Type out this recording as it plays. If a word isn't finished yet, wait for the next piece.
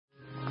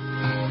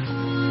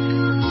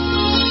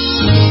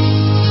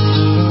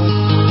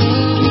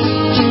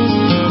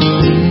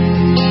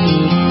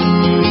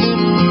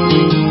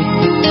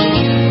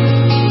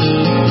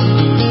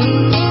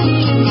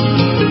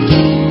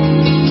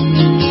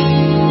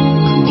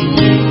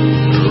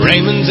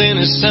Raymond's in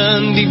his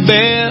Sunday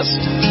best.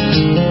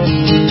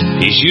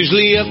 He's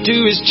usually up to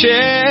his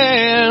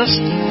chest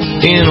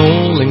in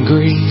oil and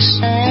grease.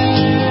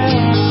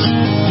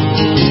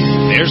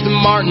 There's the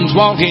Martins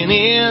walking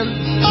in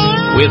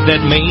with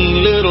that mean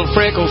little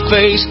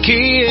freckle-faced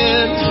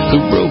kid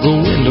who broke a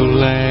window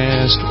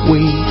last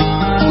week.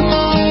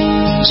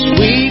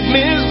 Sweet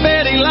Miss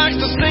Betty likes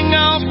to sing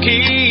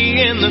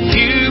off-key in the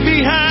pew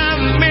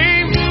behind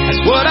me. That's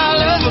what I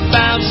love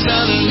about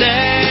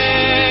Sunday.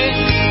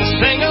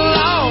 Sing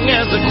along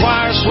as the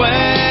choir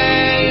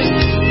sways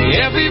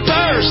every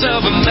verse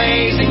of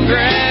Amazing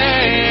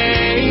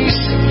Grace.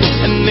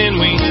 And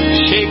then we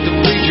shake the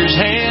preacher's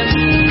hand,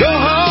 go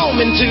home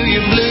into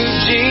your blue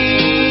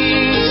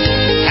jeans,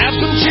 have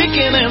some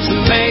chicken and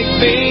some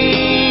baked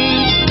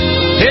beans,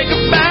 pick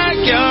a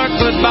backyard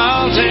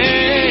football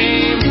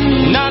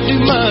team, not do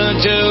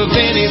much of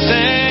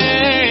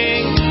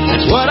anything.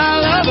 That's what I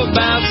love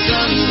about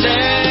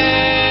Sunday.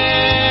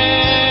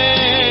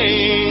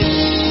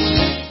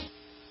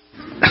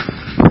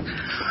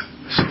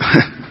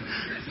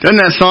 Doesn't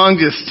that song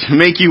just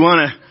make you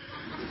want to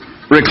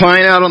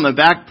recline out on the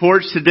back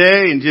porch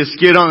today and just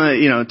get on the,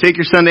 take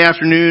your Sunday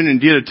afternoon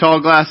and get a tall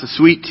glass of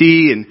sweet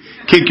tea and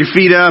kick your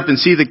feet up and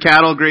see the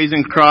cattle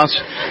grazing across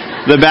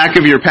the back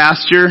of your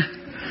pasture?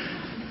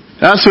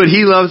 That's what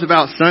he loves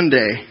about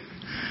Sunday.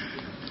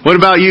 What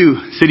about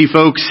you, city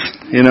folks?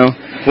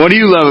 What do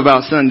you love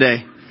about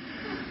Sunday?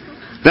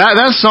 That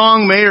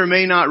song may or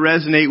may not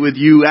resonate with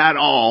you at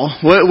all.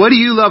 What do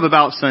you love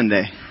about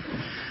Sunday?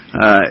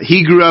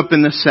 He grew up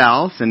in the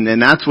South, and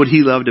that's what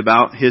he loved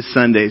about his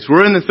Sundays.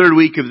 We're in the third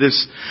week of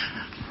this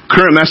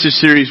current message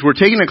series. We're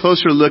taking a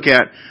closer look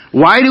at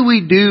why do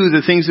we do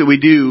the things that we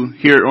do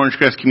here at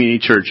Orangecrest Community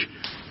Church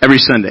every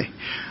Sunday.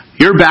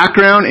 Your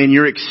background and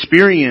your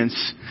experience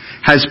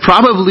has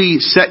probably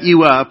set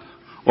you up,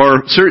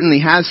 or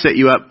certainly has set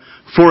you up,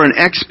 for an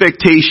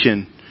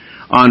expectation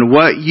on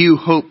what you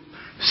hope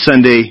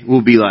Sunday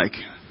will be like.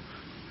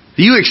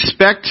 You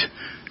expect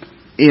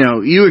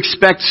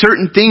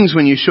certain things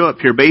when you show up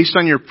here based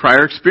on your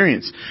prior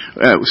experience.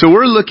 So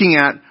we're looking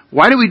at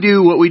why do we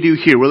do what we do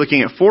here. We're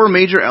looking at 4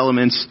 major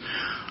elements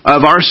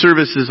of our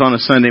services on a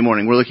Sunday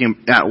morning. We're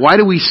looking at why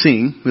do we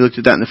sing. We looked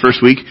at that in the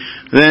first week.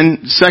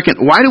 Then second,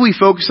 why do we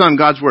focus on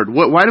God's Word?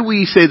 Why do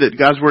we say that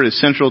God's Word is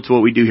central to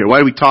what we do here? Why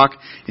do we talk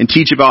and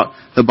teach about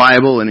the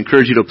Bible and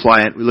encourage you to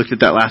apply it? We looked at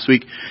that last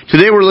week.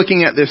 Today we're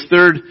looking at this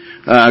third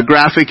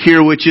graphic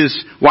here, which is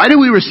why do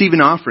we receive an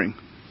offering?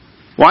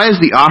 Why is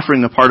the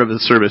offering a part of the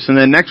service? And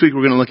then next week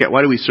we're going to look at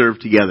why do we serve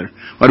together?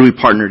 Why do we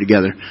partner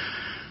together?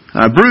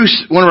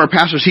 Bruce, one of our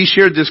pastors, he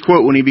shared this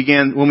quote when we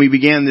began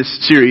this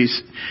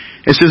series.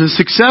 It says, a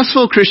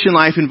successful Christian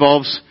life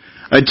involves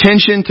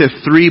attention to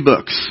 3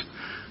 books.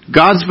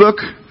 God's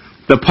book,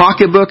 the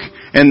pocketbook,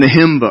 and the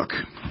hymn book.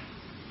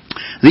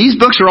 These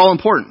books are all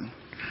important.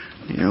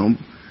 Now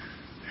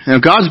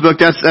God's book,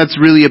 that's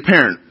really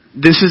apparent.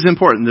 This is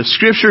important. The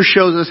Scripture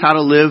shows us how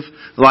to live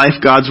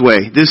life God's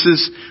way.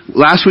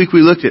 Last week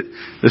we looked at,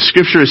 the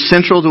Scripture is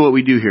central to what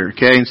we do here,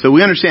 okay? And so we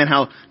understand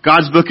how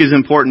God's book is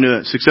important to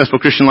a successful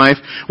Christian life.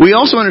 We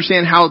also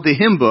understand how the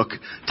hymn book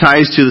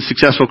ties to the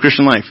successful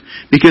Christian life.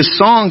 Because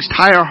songs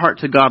tie our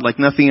heart to God like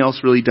nothing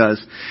else really does.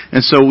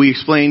 And so we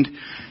explained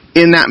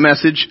in that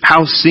message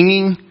how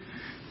singing,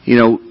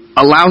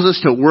 allows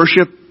us to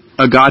worship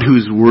a God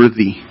who's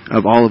worthy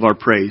of all of our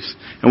praise.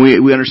 And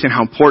we understand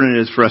how important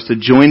it is for us to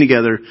join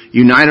together,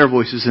 unite our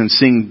voices, and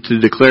sing to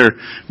declare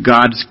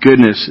God's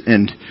goodness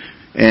and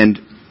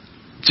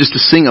just to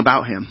sing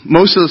about Him.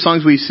 Most of the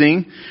songs we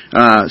sing,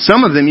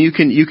 some of them you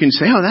can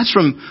say, oh, that's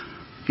from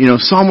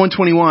Psalm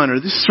 121,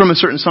 or this is from a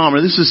certain psalm,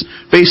 or this is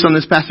based on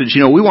this passage.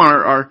 We want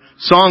our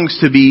songs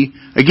to be,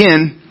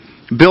 again,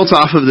 built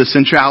off of the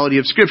centrality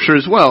of Scripture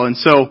as well. And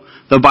so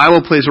the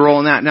Bible plays a role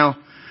in that. Now,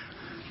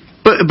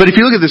 But if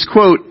you look at this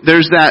quote,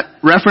 there's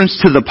that reference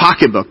to the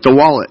pocketbook, the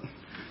wallet.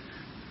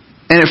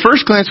 And at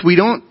first glance, we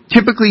don't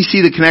typically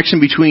see the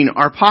connection between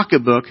our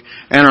pocketbook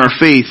and our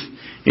faith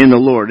in the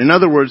Lord. In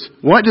other words,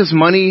 what does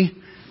money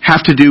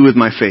have to do with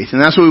my faith?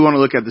 And that's what we want to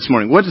look at this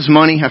morning. What does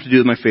money have to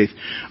do with my faith?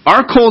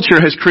 Our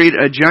culture has created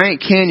a giant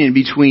canyon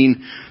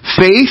between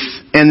faith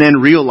and then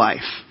real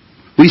life.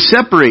 We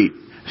separate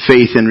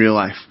faith and real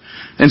life.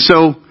 And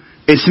so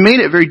it's made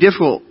it very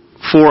difficult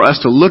for us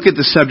to look at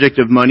the subject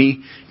of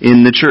money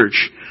in the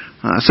church.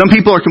 Some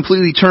people are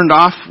completely turned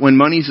off when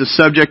money's the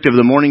subject of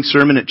the morning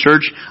sermon at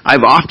church.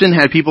 I've often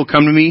had people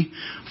come to me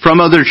from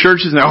other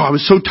churches and I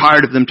was so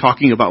tired of them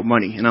talking about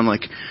money. And I'm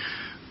like,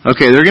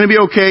 okay, they're going to be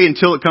okay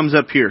until it comes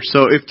up here.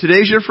 So if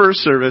today's your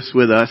first service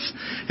with us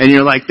and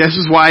you're like, this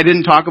is why I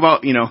didn't talk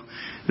about,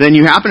 then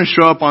you happen to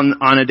show up on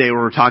a day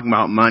where we're talking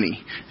about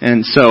money.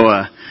 And so,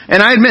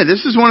 and I admit,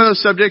 this is one of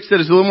those subjects that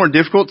is a little more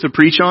difficult to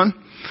preach on.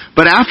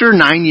 But after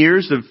 9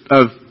 years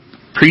of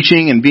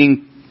preaching and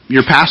being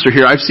your pastor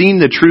here, I've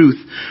seen the truth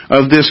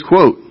of this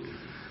quote.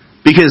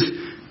 Because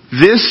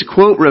this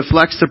quote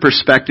reflects the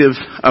perspective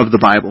of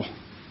the Bible.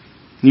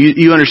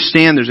 You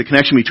understand there's a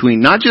connection between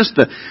not just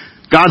the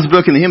God's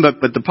book and the hymn book,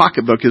 but the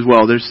pocketbook as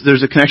well.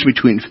 There's a connection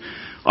between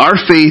our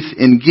faith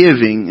in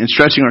giving and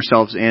stretching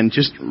ourselves and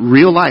just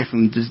real life.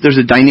 And there's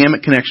a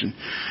dynamic connection.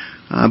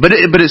 But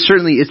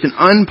it's an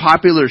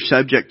unpopular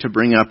subject to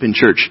bring up in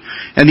church.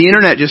 And the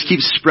internet just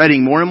keeps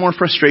spreading more and more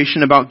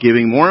frustration about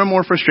giving, more and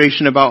more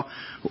frustration about,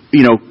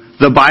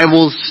 the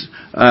Bible's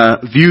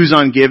views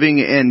on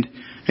giving. And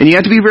you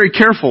have to be very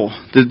careful,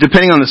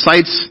 depending on the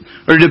sites,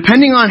 or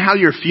depending on how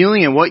you're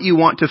feeling and what you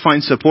want to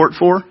find support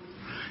for.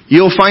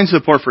 You'll find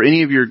support for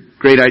any of your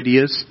great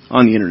ideas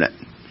on the internet.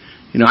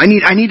 I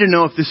need to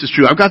know if this is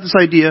true. I've got this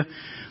idea.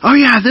 Oh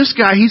yeah, this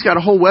guy, he's got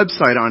a whole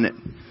website on it.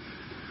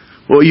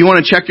 Well, you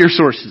want to check your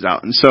sources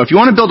out. And so if you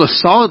want to build a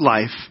solid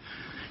life,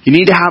 you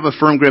need to have a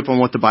firm grip on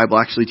what the Bible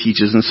actually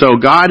teaches. And so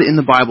God in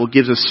the Bible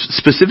gives us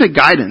specific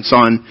guidance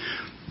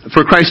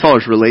for Christ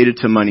followers related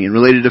to money and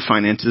related to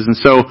finances. And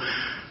so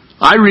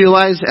I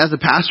realize as a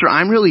pastor,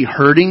 I'm really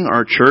hurting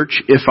our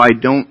church if I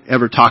don't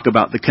ever talk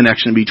about the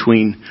connection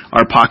between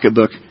our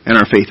pocketbook and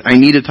our faith. I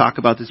need to talk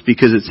about this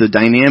because it's a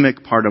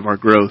dynamic part of our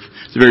growth.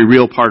 It's a very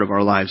real part of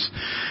our lives.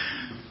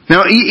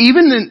 Now,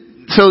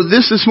 so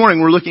this morning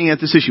we're looking at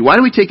this issue. Why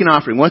do we take an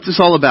offering? What's this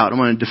all about? I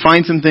want to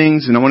define some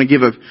things, and I want to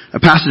give a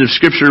passage of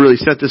Scripture to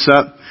really set this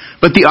up.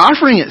 But the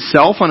offering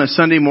itself on a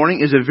Sunday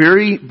morning is a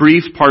very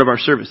brief part of our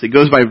service. It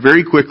goes by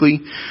very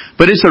quickly,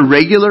 but it's a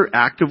regular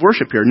act of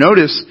worship here.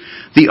 Notice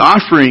the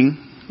offering,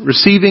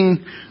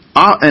 receiving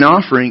an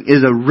offering,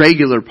 is a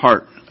regular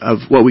part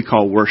of what we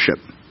call worship.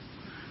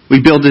 We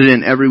build it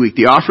in every week.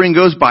 The offering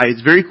goes by. It's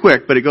very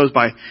quick, but it goes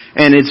by.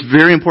 And it's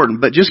very important.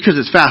 But just because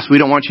it's fast,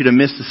 we don't want you to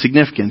miss the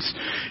significance.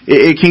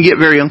 It can get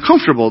very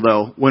uncomfortable,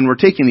 though, when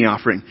we're taking the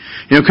offering.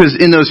 Because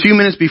in those few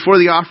minutes before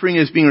the offering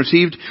is being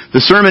received,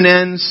 the sermon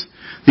ends,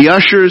 the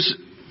ushers,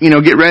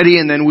 get ready,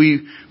 and then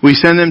we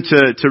send them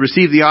to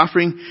receive the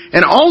offering.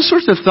 And all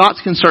sorts of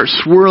thoughts can start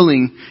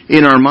swirling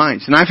in our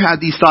minds. And I've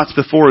had these thoughts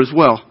before as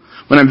well.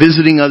 When I'm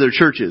visiting other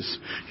churches,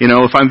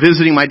 if I'm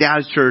visiting my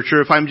dad's church,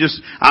 or if I'm just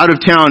out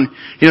of town,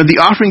 the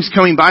offering's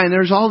coming by and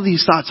there's all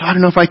these thoughts. I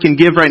don't know if I can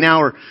give right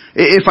now, or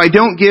if I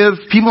don't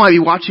give, people might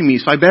be watching me,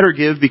 so I better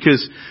give,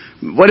 because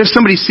what if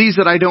somebody sees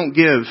that I don't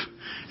give?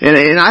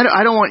 And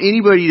I don't want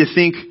anybody to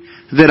think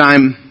that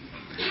I'm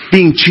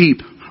being cheap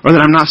or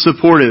that I'm not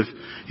supportive.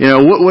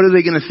 What are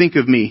they going to think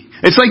of me?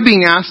 It's like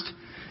being asked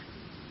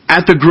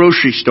at the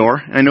grocery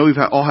store. I know we've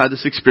all had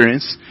this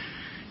experience.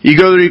 You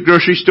go to the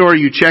grocery store,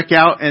 you check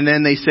out, and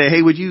then they say,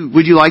 hey, would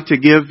you like to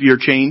give your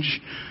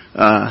change,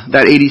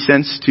 that 80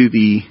 cents to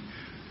the,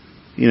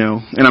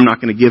 and I'm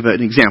not going to give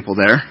an example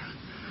there,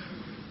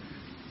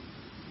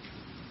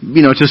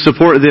 to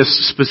support this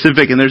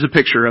specific, and there's a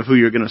picture of who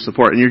you're going to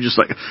support, and you're just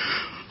like,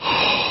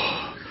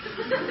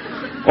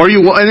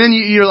 and then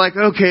you're like,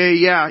 okay,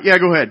 yeah,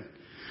 go ahead.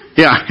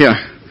 Yeah.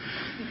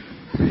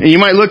 And you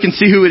might look and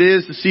see who it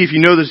is to see if you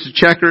know there's a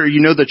checker, or you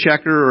know the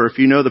checker, or if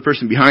you know the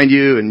person behind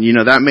you, and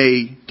that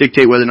may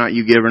dictate whether or not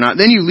you give or not.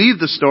 Then you leave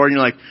the store and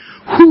you're like,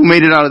 who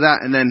made it out of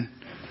that? And then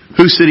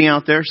who's sitting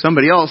out there?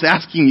 Somebody else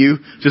asking you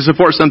to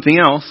support something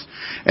else.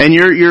 And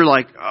you're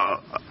like,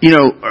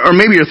 or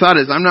maybe your thought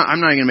is, I'm not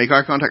going to make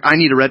eye contact. I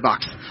need a red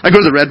box. I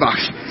go to the red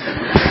box.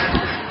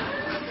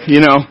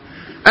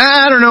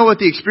 I don't know what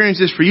the experience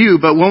is for you,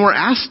 but when we're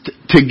asked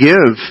to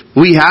give,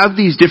 we have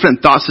these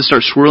different thoughts that start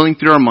swirling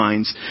through our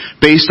minds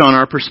based on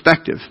our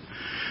perspective.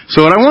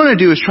 So what I want to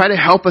do is try to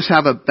help us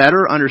have a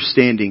better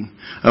understanding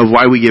of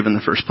why we give in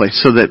the first place.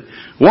 So that,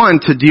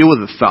 one, to deal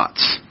with the thoughts.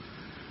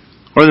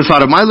 Or the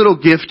thought of my little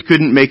gift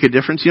couldn't make a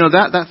difference.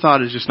 That thought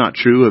is just not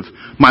true, of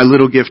my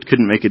little gift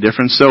couldn't make a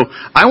difference. So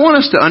I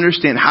want us to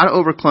understand how to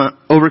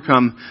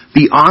overcome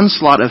the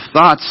onslaught of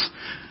thoughts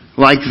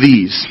like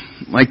these.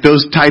 Like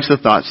those types of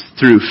thoughts,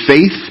 through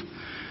faith,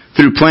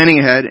 through planning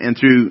ahead, and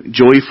through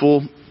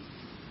joyful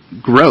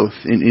growth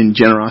in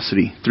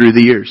generosity through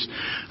the years.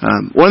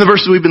 One of the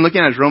verses we've been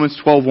looking at is Romans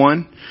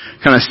 12:1.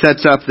 Kind of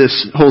sets up this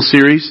whole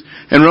series.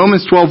 In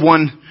Romans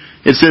 12:1,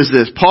 it says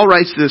this. Paul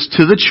writes this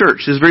to the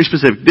church. This is very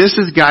specific. This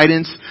is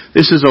guidance.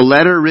 This is a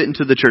letter written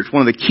to the church.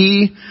 One of the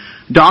key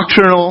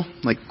doctrinal,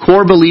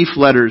 core belief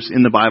letters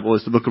in the Bible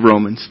is the book of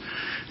Romans.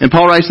 And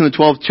Paul writes in the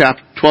 12th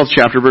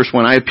chapter, verse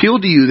 1, I appeal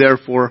to you,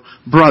 therefore,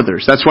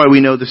 brothers. That's why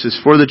we know this is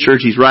for the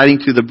church. He's writing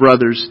to the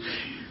brothers,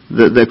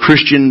 the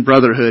Christian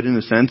brotherhood, in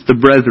a sense, the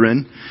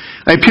brethren.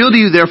 I appeal to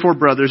you, therefore,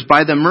 brothers,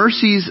 by the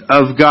mercies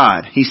of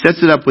God. He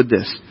sets it up with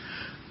this.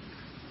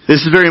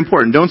 This is very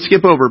important. Don't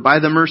skip over, by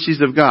the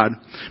mercies of God.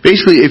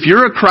 Basically, if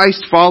you're a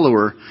Christ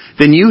follower,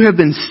 then you have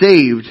been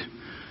saved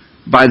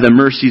by the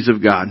mercies of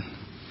God.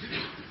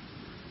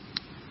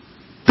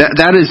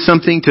 That is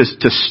something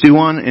to stew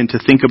on and to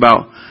think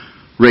about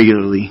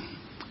regularly.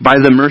 By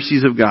the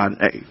mercies of God.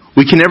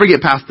 We can never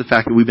get past the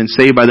fact that we've been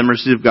saved by the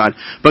mercies of God.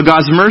 But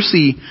God's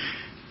mercy,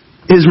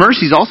 His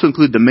mercies also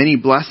include the many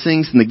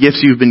blessings and the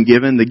gifts you've been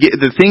given,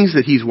 the things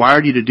that He's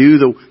wired you to do,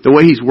 the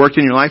way He's worked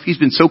in your life.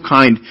 He's been so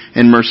kind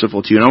and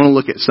merciful to you. And I want to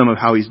look at some of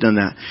how He's done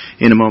that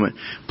in a moment.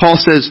 Paul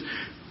says,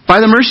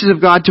 by the mercies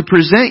of God, to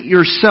present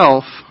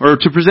yourself, or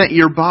to present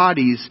your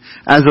bodies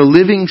as a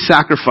living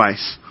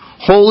sacrifice,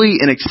 holy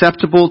and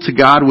acceptable to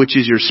God, which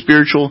is your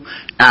spiritual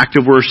act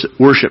of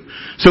worship.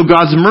 So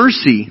God's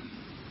mercy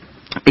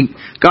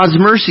God's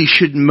mercy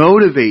should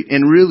motivate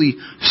and really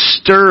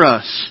stir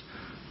us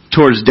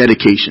towards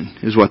dedication,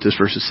 is what this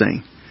verse is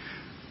saying.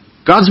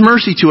 God's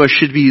mercy to us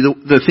should be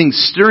the thing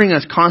stirring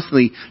us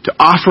constantly to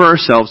offer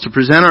ourselves, to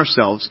present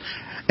ourselves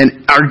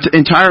and our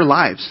entire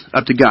lives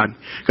up to God.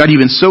 God,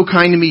 you've been so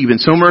kind to me. You've been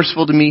so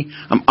merciful to me.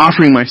 I'm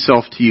offering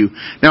myself to you.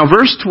 Now,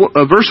 verse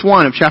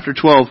 1 of chapter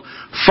 12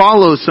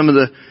 follows some of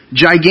the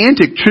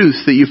gigantic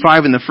truths that you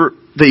find in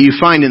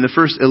the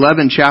first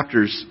 11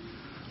 chapters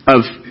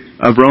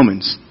of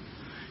Romans.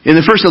 In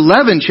the first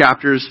 11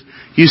 chapters,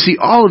 you see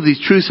all of these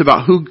truths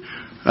about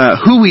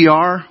who we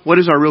are, what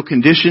is our real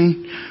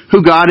condition,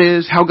 who God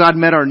is, how God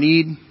met our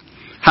need,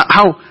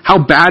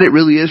 how bad it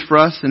really is for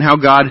us, and how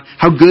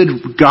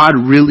good God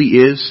really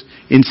is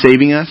in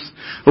saving us.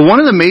 But one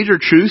of the major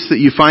truths that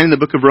you find in the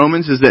book of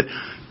Romans is that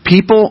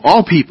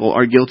all people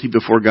are guilty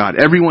before God.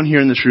 Everyone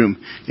here in this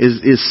room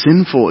is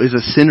sinful, is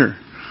a sinner.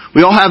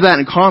 We all have that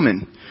in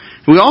common.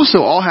 We also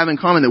all have in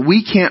common that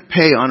we can't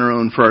pay on our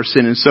own for our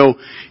sin. And so,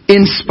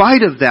 in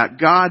spite of that,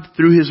 God,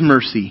 through His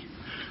mercy,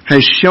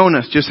 has shown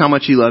us just how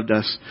much He loved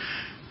us.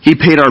 He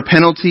paid our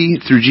penalty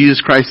through Jesus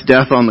Christ's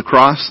death on the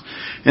cross.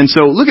 And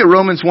so, look at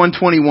Romans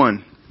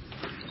 1:21.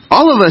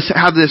 All of us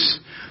have this.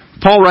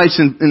 Paul writes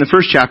in the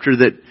first chapter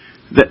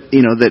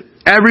that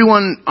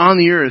everyone on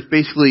the earth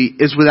basically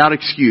is without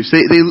excuse.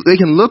 They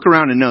can look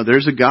around and know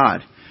there's a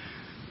God.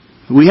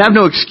 We have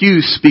no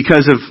excuse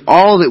because of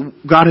all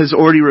that God has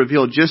already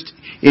revealed just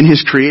in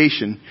His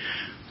creation.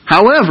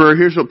 However,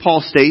 here's what Paul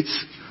states.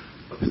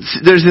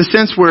 There's this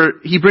sense where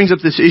he brings up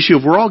this issue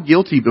of we're all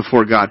guilty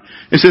before God.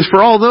 It says,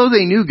 for although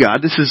they knew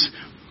God, this is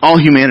all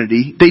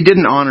humanity, they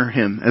didn't honor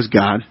Him as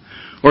God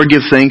or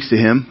give thanks to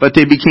Him, but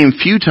they became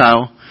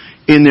futile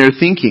in their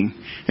thinking,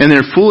 and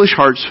their foolish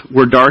hearts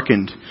were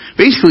darkened.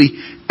 Basically,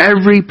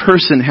 every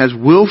person has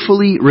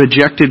willfully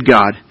rejected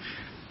God.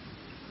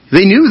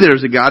 They knew there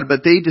was a God,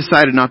 but they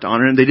decided not to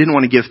honor Him. They didn't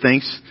want to give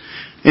thanks.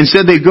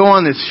 Instead, they go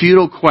on this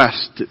futile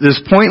quest, this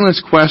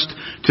pointless quest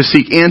to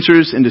seek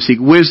answers and to seek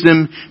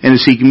wisdom and to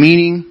seek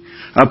meaning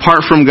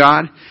apart from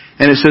God.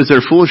 And it says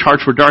their foolish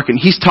hearts were darkened.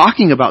 He's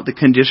talking about the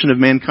condition of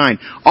mankind.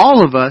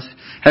 All of us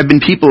have been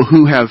people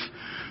who have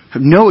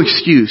no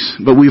excuse,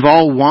 but we've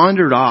all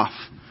wandered off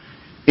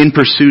in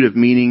pursuit of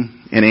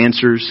meaning and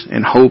answers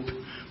and hope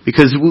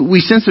because we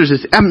sense there's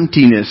this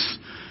emptiness.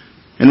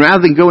 And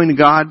rather than going to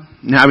God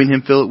and having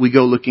Him fill it, we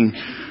go looking.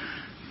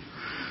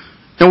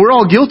 Now, we're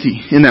all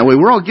guilty in that way.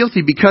 We're all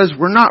guilty because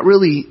we're not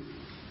really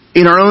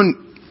in our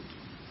own,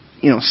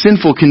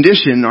 sinful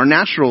condition, our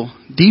natural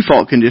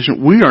default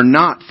condition. We are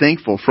not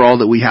thankful for all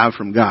that we have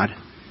from God.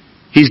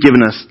 He's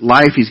given us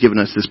life. He's given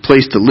us this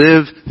place to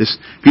live, this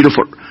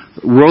beautiful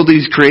world that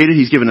He's created.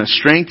 He's given us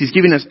strength. He's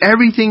given us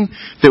everything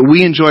that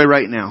we enjoy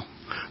right now.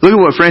 Look at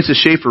what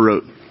Francis Schaeffer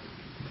wrote.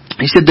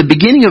 He said, the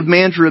beginning of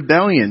man's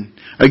rebellion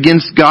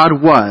against God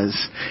was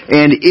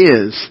and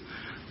is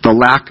the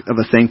lack of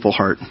a thankful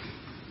heart.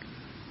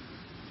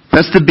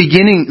 That's the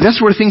beginning.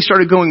 That's where things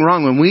started going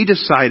wrong when we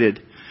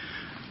decided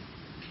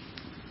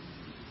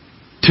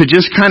to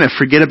just kind of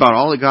forget about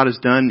all that God has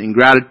done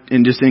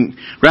and just think,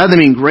 rather than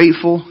being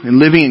grateful and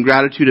living in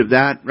gratitude of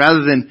that,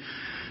 rather than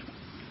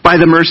by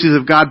the mercies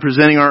of God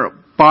presenting our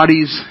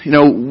bodies,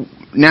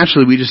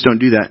 naturally we just don't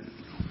do that.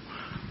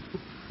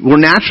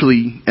 We're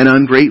naturally an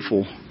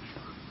ungrateful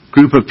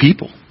group of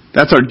people.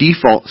 That's our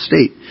default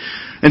state.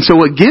 And so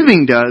what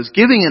giving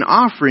an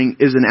offering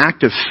is an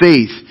act of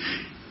faith.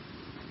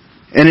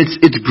 And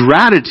it's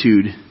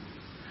gratitude.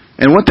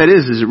 And what that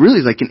is it really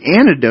is like an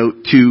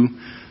antidote to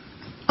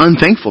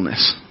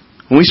unthankfulness.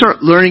 When we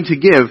start learning to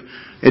give,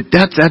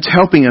 that's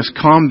helping us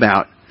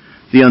combat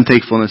the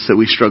unthankfulness that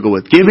we struggle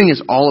with. Giving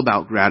is all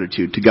about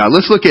gratitude to God.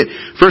 Let's look at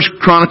 1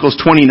 Chronicles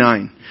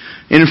 29.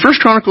 And in 1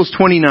 Chronicles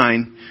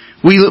 29,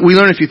 we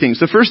learn a few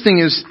things. The first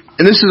thing is,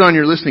 and this is on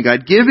your listening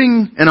guide,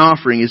 giving an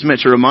offering is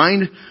meant to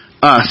remind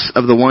us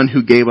of the one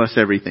who gave us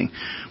everything.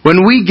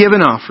 When we give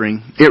an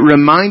offering, it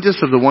reminds us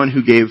of the one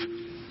who gave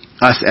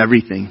us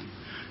everything.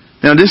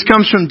 Now this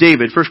comes from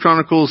David. 1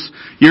 Chronicles,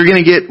 we're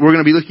going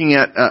to be looking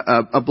at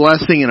a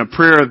blessing and a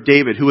prayer of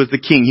David, who was the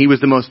king. He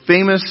was the most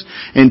famous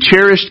and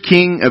cherished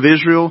king of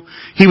Israel.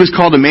 He was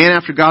called a man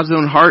after God's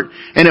own heart.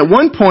 And at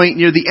one point,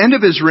 near the end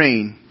of his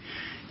reign,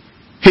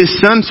 his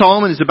son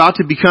Solomon is about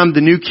to become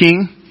the new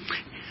king.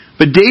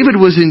 But David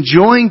was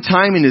enjoying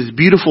time in his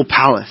beautiful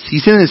palace.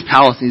 He's in his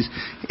palace.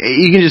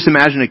 You can just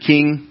imagine a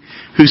king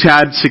who's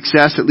had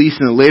success, at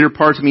least in the later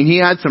parts. I mean, he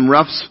had some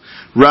rough,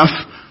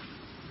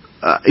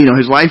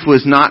 his life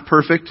was not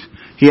perfect.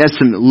 He had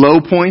some low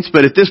points,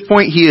 but at this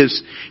point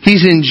he's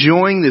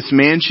enjoying this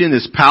mansion,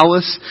 this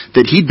palace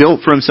that he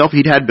built for himself,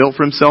 had built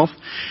for himself.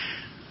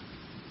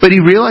 But he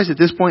realized at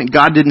this point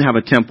God didn't have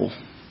a temple.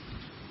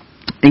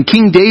 And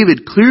King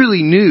David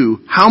clearly knew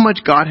how much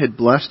God had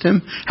blessed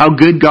him, how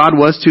good God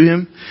was to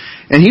him.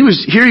 And he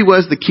was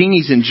the king,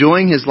 he's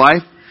enjoying his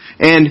life.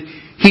 And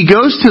he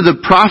goes to the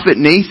prophet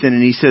Nathan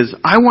and he says,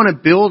 I want to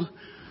build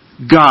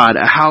God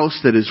a house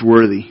that is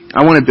worthy.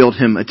 I want to build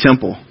Him a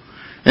temple.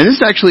 And this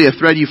is actually a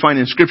thread you find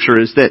in Scripture,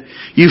 is that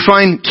you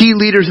find key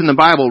leaders in the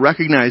Bible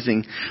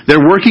recognizing they're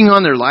working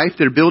on their life,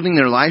 they're building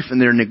their life, and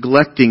they're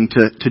neglecting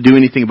to do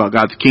anything about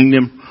God's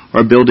kingdom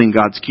or building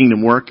God's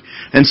kingdom work.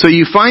 And so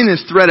you find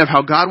this thread of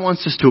how God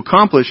wants us to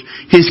accomplish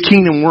His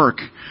kingdom work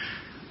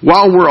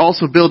while we're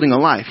also building a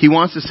life. He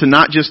wants us to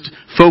not just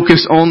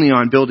focus only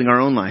on building our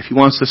own life. He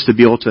wants us to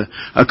be able to,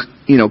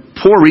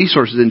 pour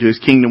resources into His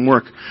kingdom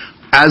work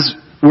as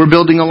we're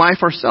building a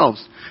life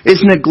ourselves.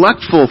 It's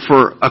neglectful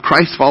for a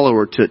Christ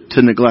follower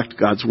to neglect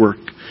God's work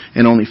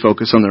and only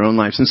focus on their own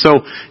lives. And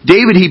so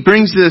David, he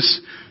brings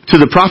this to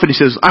the prophet. He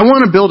says, I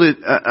want to build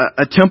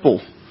a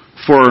temple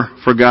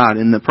for God.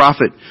 And the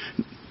prophet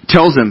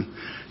tells him,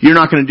 you're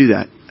not going to do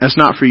that. That's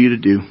not for you to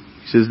do.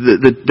 He says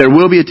that there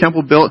will be a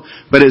temple built,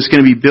 but it's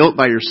going to be built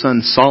by your son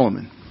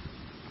Solomon.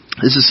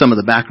 This is some of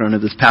the background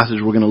of this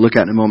passage we're going to look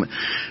at in a moment.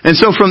 And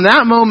so from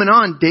that moment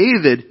on,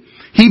 David,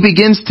 he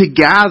begins to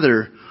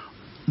gather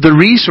the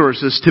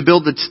resources to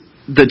build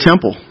the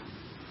temple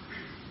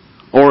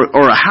or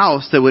a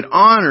house that would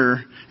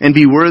honor and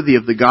be worthy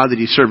of the God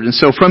that he served. And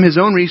so from his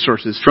own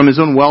resources, from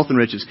his own wealth and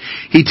riches,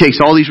 he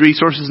takes all these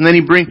resources and then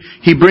he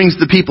brings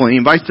the people and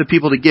he invites the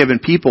people to give, and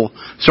people,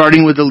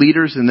 starting with the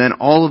leaders, and then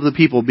all of the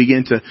people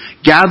begin to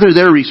gather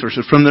their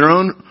resources from their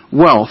own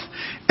wealth,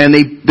 and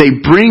they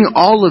bring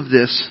all of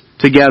this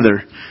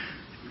together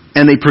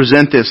and they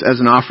present this as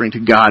an offering to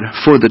God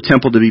for the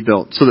temple to be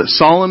built, so that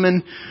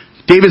Solomon,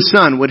 David's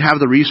son, would have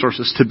the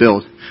resources to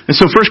build. And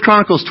so 1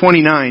 Chronicles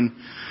 29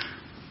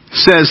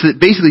 says that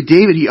basically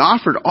David, he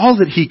offered all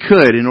that he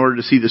could in order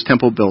to see this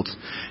temple built.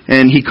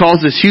 And he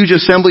calls this huge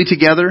assembly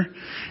together,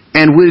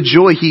 and with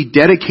joy he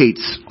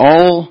dedicates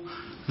all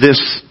this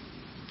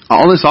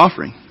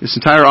offering, this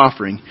entire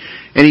offering.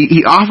 And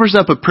he offers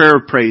up a prayer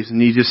of praise,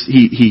 and he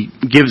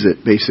gives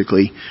it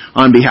basically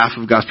on behalf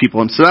of God's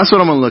people. And so that's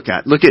what I'm going to look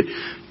at. Look at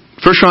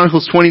 1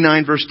 Chronicles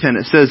 29 verse 10.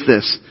 It says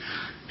this.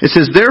 It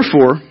says,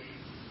 therefore,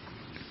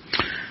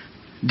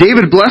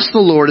 David blessed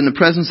the Lord in the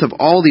presence of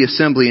all the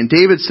assembly, and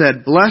David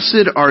said,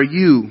 blessed are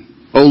you,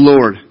 O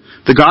Lord,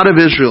 the God of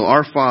Israel,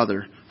 our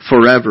Father,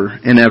 forever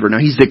and ever. Now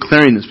he's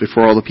declaring this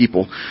before all the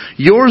people.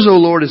 Yours, O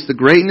Lord, is the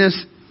greatness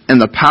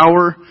and the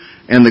power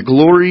and the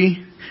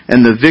glory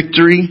and the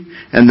victory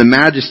and the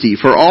majesty,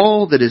 for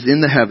all that is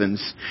in the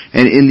heavens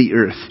and in the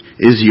earth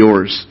is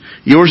yours.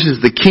 Yours is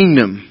the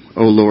kingdom,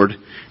 O Lord,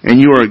 and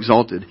you are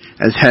exalted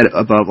as head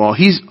above all.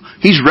 He's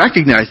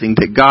recognizing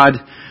that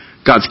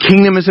God's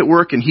kingdom is at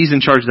work, and He's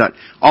in charge of that.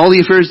 All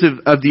the affairs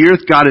of the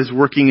earth, God is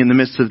working in the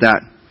midst of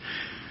that.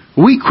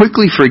 We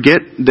quickly forget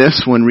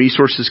this when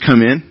resources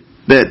come in,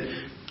 that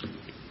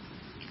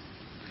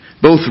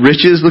both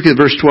riches, look at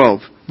verse 12,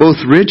 both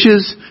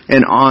riches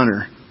and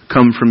honor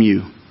come from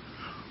you.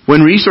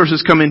 When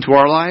resources come into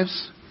our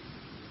lives,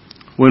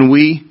 when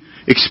we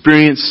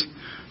experience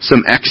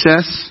some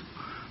excess,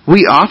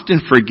 we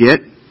often forget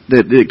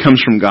that it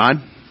comes from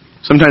God.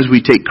 Sometimes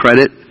we take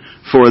credit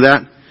for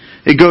that.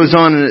 It goes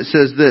on and it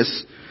says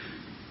this,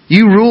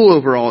 you rule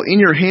over all. In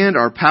your hand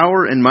are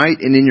power and might,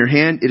 and in your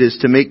hand it is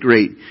to make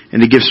great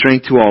and to give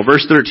strength to all.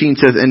 Verse 13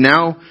 says, and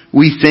now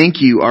we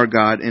thank you, our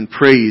God, and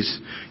praise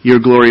your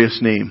glorious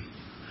name.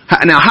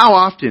 Now, how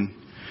often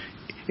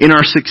in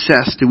our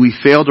success do we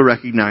fail to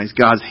recognize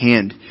God's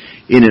hand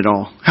in it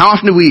all? How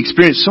often do we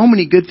experience so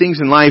many good things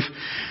in life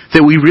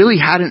that we really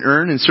hadn't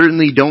earned and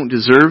certainly don't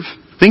deserve?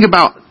 Think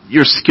about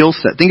your skill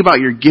set. Think about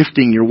your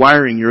gifting, your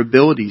wiring, your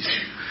abilities.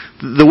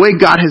 The way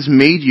God has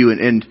made you,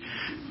 and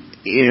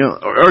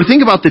or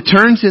think about the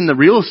turns in the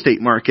real estate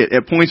market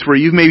at points where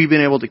you've maybe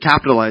been able to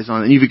capitalize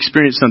on it and you've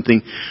experienced something.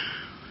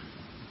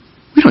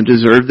 We don't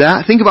deserve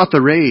that. Think about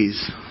the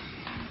raise.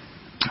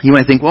 You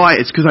might think, well,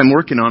 it's because I'm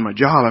working on my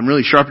job. I'm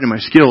really sharpening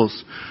my skills.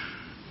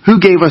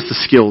 Who gave us the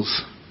skills?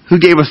 Who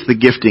gave us the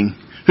gifting?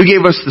 Who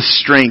gave us the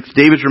strength?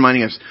 David's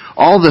reminding us,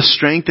 all the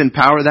strength and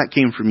power, that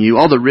came from you.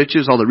 All the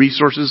riches, all the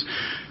resources,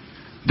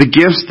 the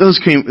gifts,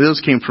 those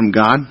came from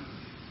God.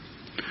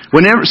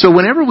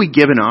 Whenever we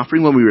give an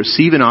offering, when we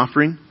receive an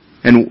offering,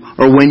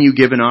 or when you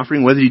give an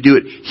offering, whether you do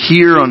it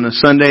here on a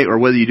Sunday or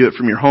whether you do it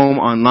from your home,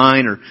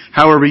 online, or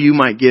however you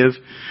might give,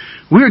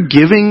 we're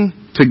giving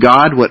to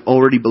God what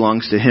already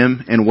belongs to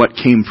Him and what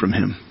came from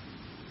Him.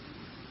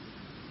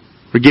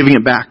 We're giving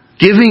it back.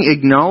 Giving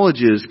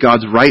acknowledges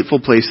God's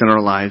rightful place in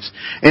our lives,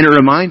 and it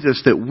reminds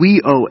us that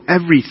we owe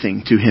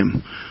everything to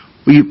Him.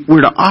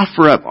 We're to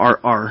offer up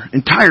our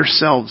entire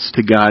selves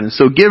to God. And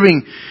so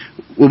giving,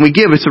 when we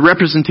give, it's a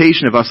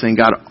representation of us saying,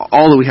 God,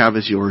 all that we have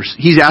is yours.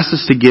 He's asked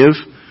us to give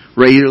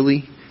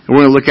regularly, and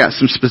we're going to look at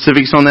some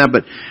specifics on that.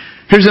 But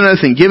here's another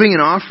thing. Giving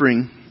an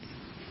offering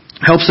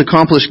helps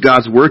accomplish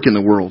God's work in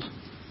the world.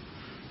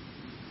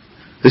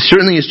 This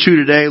certainly is true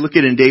today. Look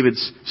at in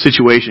David's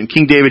situation.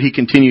 King David, he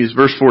continues,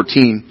 verse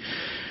 14.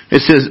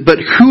 It says, but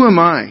who am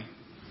I?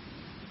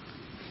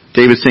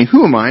 David's saying,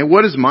 who am I?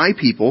 What is my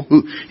people?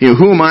 Who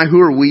am I? Who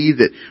are we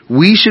that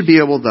we should be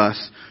able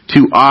thus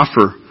to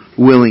offer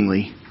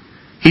willingly?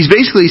 He's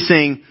basically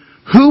saying,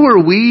 who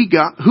are we,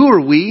 God, who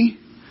are we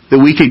that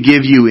we could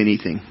give you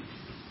anything?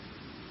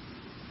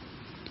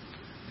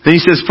 Then he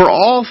says, for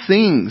all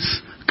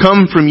things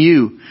come from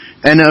you,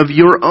 and of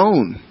your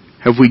own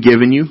have we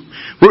given you.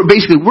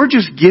 We're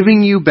just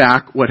giving you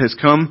back what has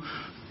come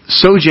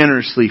so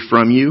generously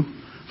from you.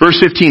 Verse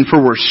 15,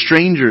 for we're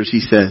strangers, he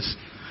says,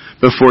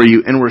 before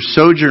you, and we're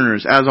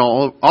sojourners, as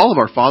all of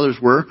our fathers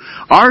were.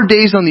 Our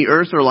days on the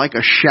earth are like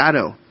a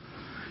shadow,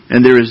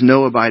 and there is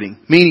no abiding.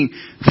 Meaning,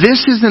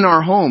 this isn't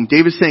our home.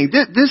 David's saying,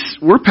 this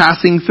we're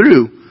passing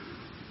through.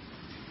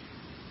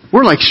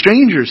 We're like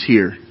strangers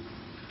here.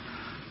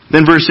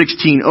 Then verse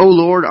 16, O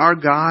Lord our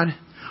God,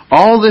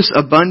 all this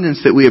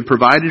abundance that we have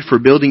provided for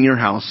building your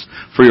house,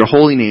 for your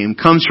holy name,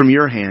 comes from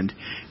your hand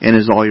and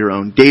is all your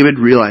own. David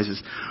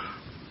realizes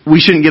we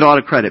shouldn't get a lot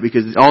of credit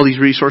because all these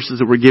resources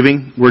that we're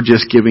giving, we're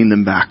just giving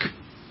them back.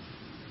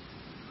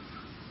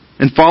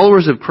 And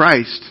followers of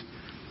Christ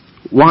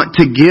want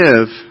to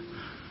give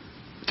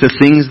to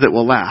things that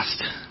will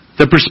last.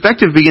 The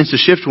perspective begins to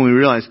shift when we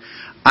realize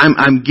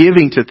I'm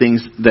giving to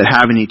things that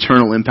have an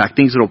eternal impact,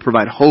 things that will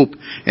provide hope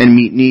and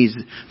meet needs.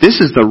 This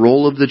is the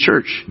role of the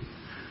church.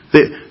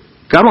 That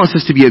God wants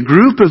us to be a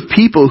group of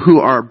people who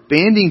are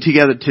banding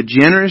together to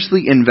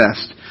generously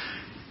invest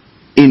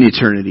in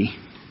eternity,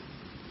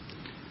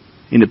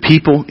 into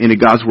people, into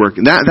God's work.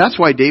 And that's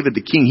why David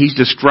the king, he's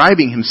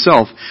describing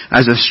himself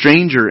as a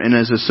stranger and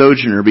as a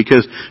sojourner,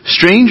 because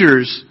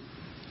strangers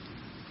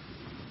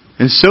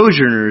and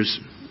sojourners,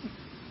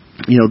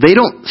 they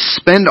don't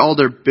spend all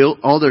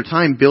their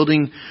time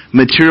building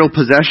material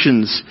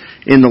possessions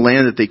in the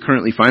land that they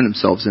currently find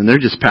themselves in. They're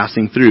just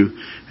passing through.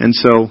 And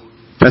so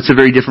that's a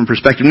very different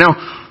perspective. Now,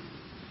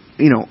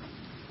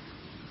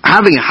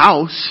 having a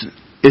house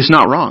is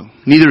not wrong.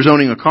 Neither is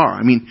owning a car.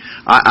 I mean,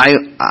 I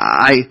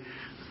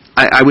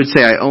would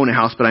say I own a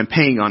house, but I'm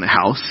paying on a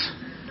house.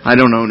 I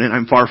don't own it.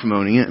 I'm far from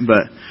owning it,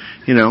 but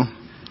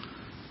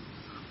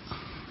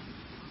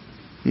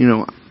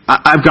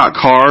I've got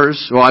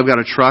cars. Well, I've got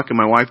a truck, and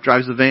my wife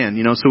drives a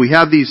van. So we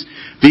have these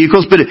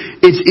vehicles, but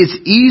it's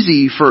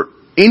easy for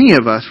any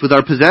of us with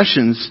our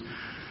possessions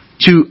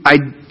to,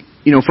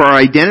 for our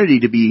identity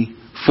to be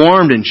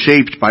formed and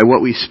shaped by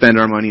what we spend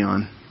our money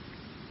on.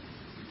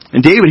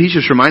 And David, he's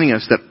just reminding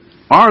us that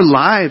our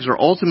lives are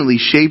ultimately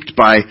shaped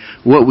by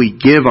what we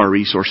give our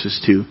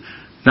resources to,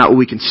 not what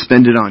we can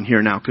spend it on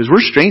here now. Because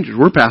we're strangers.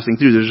 We're passing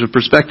through. There's a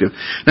perspective.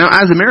 Now,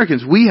 as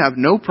Americans, we have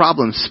no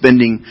problem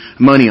spending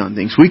money on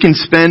things. We can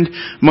spend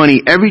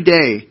money every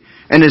day,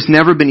 and it's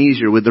never been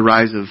easier with the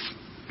rise of,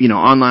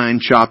 online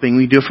shopping.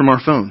 We do it from our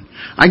phone.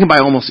 I can buy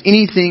almost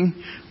anything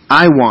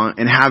I want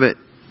and have it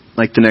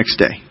like the next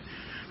day.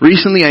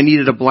 Recently, I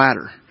needed a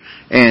bladder.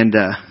 And,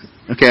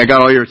 I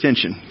got all your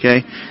attention,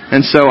 okay?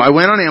 And so I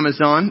went on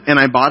Amazon and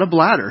I bought a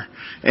bladder.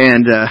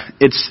 And,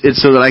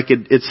 it's so that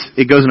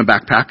it goes in a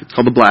backpack. It's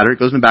called a bladder. It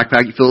goes in a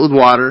backpack. You fill it with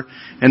water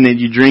and then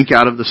you drink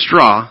out of the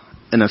straw,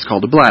 and that's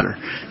called a bladder.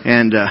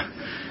 And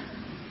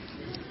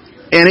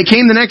it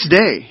came the next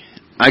day.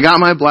 I got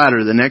my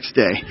bladder the next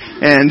day.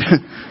 And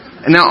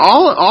now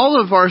all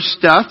of our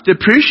stuff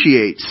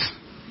depreciates.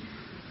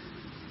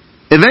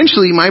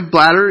 Eventually my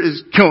bladder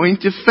is going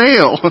to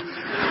fail.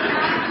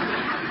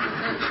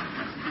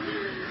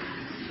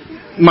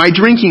 My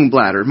drinking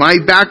bladder, my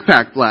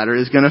backpack bladder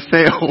is going to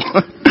fail.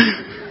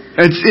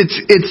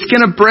 It's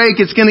going to break.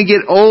 It's going to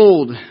get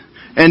old.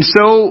 And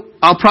so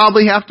I'll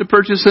probably have to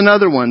purchase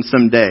another one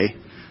someday.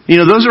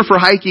 Those are for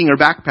hiking or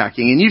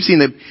backpacking. And you've seen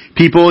the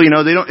people,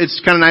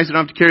 it's kind of nice they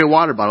don't have to carry a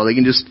water bottle. They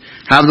can just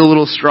have the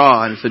little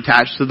straw and it's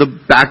attached to the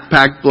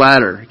backpack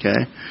bladder,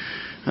 okay?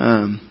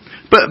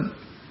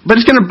 But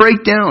it's going to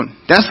break down.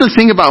 That's the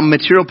thing about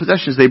material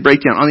possessions. They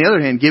break down. On the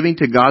other hand, giving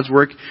to God's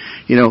work,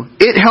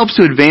 it helps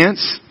to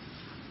advance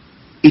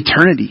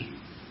eternity.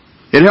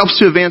 It helps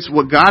to advance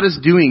what God is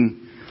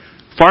doing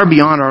far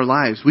beyond our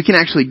lives. We can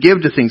actually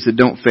give to things that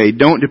don't fade,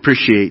 don't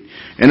depreciate.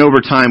 And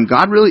over time,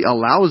 God really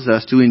allows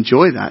us to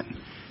enjoy that.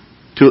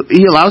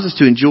 He allows us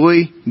to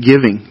enjoy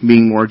giving,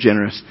 being more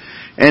generous.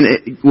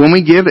 And when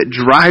we give, it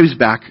drives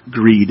back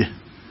greed.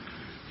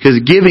 Because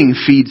giving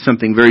feeds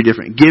something very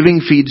different.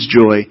 Giving feeds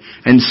joy,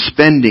 and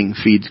spending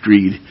feeds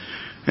greed.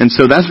 And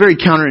so that's very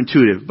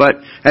counterintuitive. But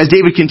as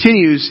David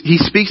continues, he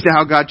speaks to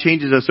how God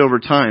changes us over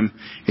time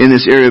in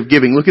this area of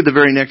giving. Look at the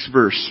very next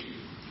verse.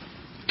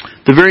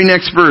 The very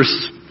next verse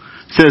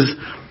says,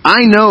 I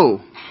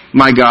know,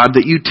 my God,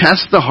 that you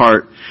test the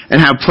heart and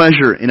have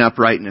pleasure in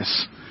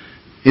uprightness.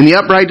 In the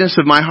uprightness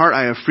of my heart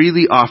I have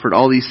freely offered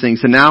all these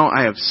things, and now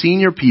I have seen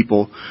your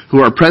people who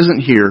are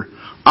present here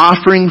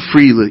offering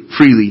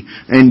freely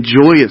and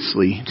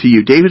joyously to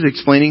you. David's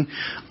explaining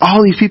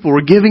all these people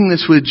were giving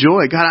this with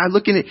joy. God, I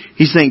look at it.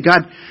 He's saying,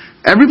 God,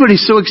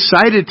 everybody's so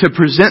excited to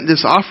present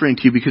this offering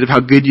to you because of how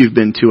good you've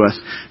been to us.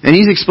 And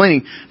he's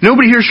explaining,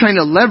 nobody here is trying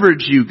to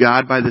leverage you,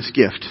 God, by this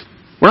gift.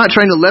 We're not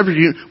trying to leverage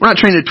you. We're not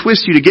trying to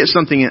twist you to get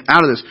something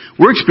out of this.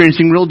 We're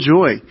experiencing real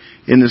joy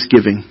in this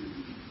giving.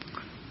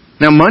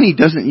 Now, money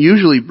doesn't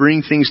usually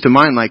bring things to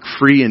mind like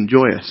free and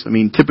joyous. I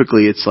mean,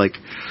 typically it's like,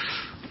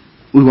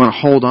 we want to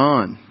hold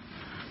on.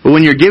 But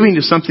when you're giving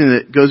to something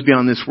that goes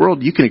beyond this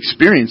world, you can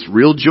experience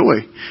real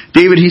joy.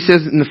 David, he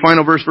says in the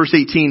final verse, verse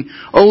 18,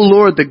 O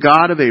Lord, the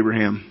God of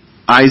Abraham,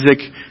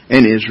 Isaac,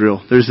 and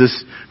Israel. There's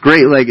this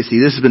great legacy.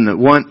 This has been the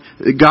one.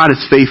 God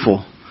is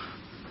faithful.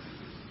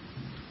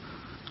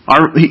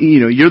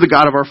 You're the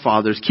God of our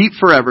fathers. Keep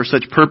forever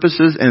such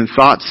purposes and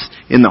thoughts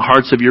in the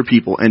hearts of your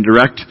people and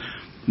direct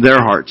their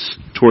hearts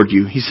toward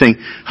you. He's saying,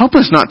 help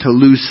us not to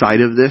lose sight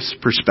of this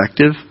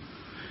perspective.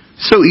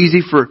 So easy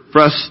for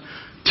us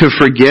to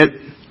forget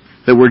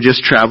that we're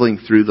just traveling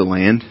through the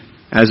land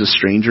as a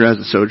stranger, as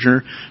a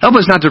sojourner. Help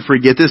us not to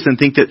forget this and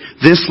think that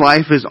this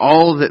life is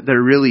all that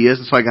there really is,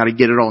 and so I got to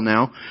get it all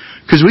now.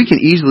 Because we can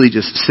easily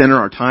just center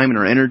our time and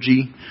our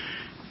energy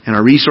and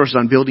our resources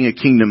on building a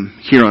kingdom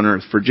here on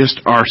earth for just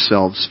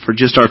ourselves, for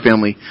just our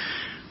family.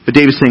 But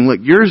David's saying, look,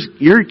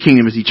 your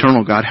kingdom is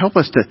eternal, God. Help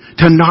us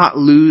to not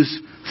lose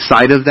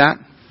sight of that.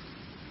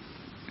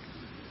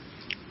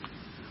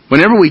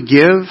 Whenever we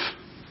give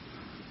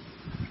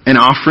an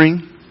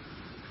offering,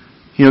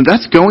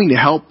 that's going to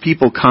help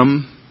people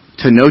come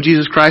to know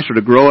Jesus Christ or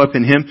to grow up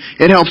in Him.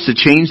 It helps to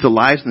change the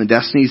lives and the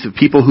destinies of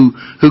people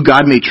who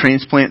God may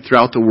transplant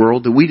throughout the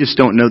world, that we just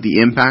don't know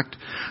the impact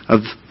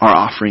of our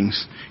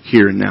offerings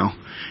here and now.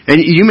 And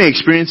you may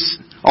experience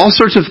all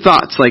sorts of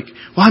thoughts like,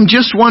 well, I'm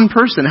just one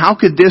person. How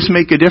could this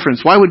make a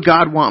difference? Why would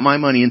God want my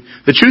money? And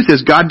the truth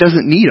is, God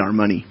doesn't need our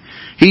money.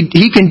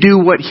 He can do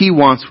what He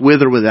wants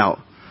with or without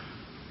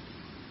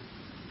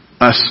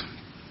us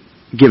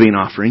giving an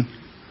offering.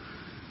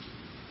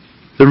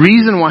 The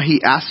reason why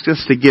He asks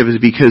us to give is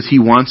because He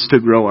wants to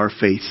grow our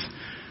faith.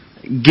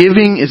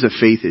 Giving is a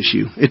faith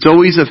issue.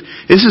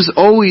 This is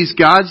always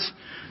God's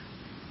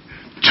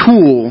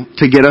tool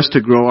to get us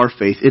to grow our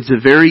faith. It's a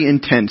very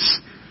intense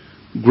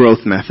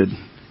growth method.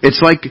 It's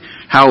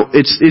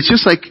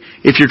just like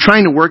if you're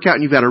trying to work out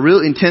and you've got a real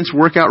intense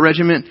workout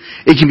regimen,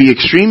 it can be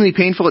extremely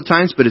painful at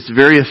times, but it's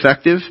very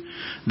effective.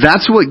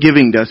 That's what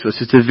giving does to us.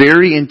 It's a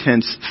very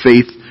intense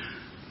faith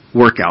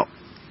workout.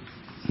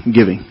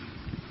 Giving.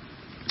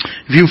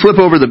 If you flip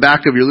over the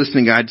back of your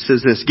listening guide, it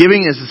says this: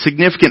 giving is a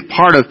significant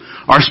part of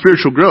our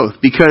spiritual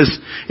growth because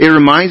it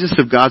reminds us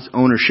of God's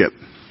ownership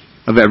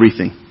of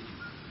everything.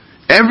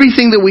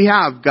 Everything that we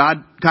have,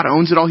 God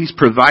owns it all. He's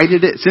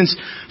provided it. Since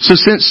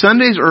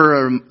Sundays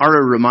are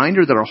a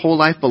reminder that our whole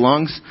life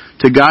belongs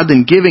to God,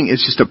 then giving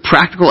is just a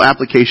practical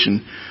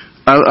application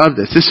of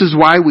this. This is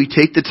why we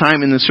take the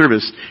time in the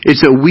service.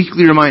 It's a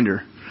weekly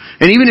reminder.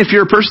 And even if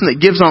you're a person that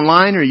gives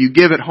online or you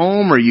give at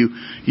home or you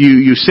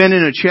send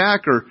in a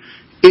check, or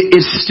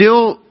it's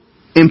still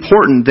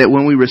important that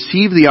when we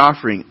receive the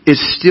offering,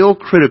 it's still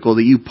critical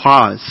that you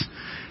pause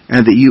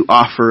and that you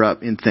offer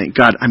up and thank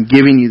God. I'm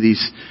giving you these.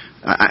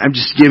 I'm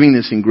just giving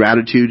this in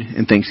gratitude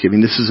and thanksgiving.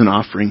 This is an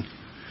offering.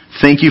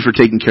 Thank you for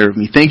taking care of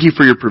me. Thank you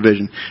for your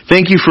provision.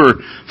 Thank you for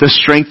the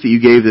strength that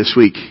you gave this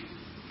week.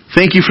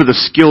 Thank you for the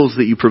skills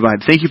that you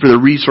provide. Thank you for the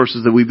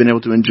resources that we've been able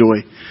to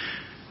enjoy.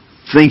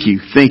 Thank you.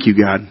 Thank you,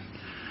 God.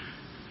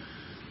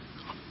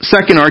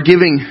 Second, our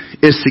giving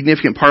is a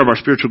significant part of our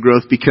spiritual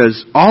growth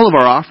because all of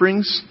our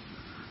offerings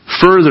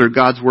further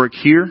God's work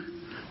here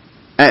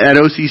at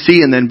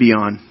OCC and then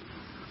beyond.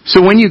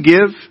 So when you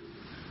give,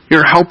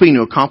 you're helping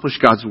to accomplish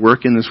God's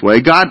work in this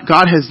way. God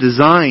has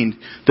designed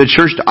the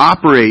church to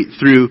operate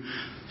through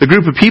the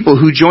group of people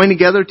who join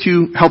together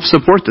to help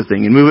support the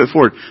thing and move it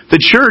forward.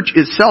 The church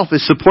itself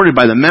is supported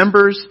by the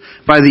members,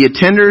 by the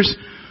attenders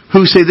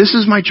who say, this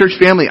is my church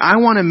family. I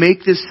want to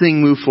make this thing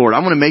move forward.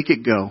 I want to make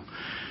it go.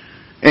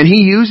 And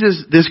He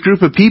uses this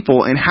group of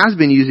people and has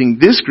been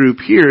using this group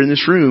here in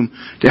this room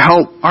to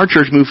help our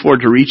church move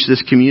forward to reach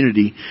this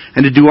community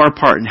and to do our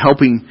part in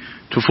helping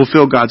to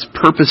fulfill God's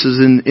purposes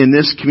in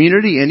this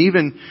community and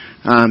even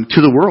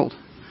to the world.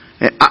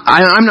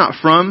 I'm not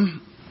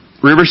from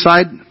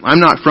Riverside.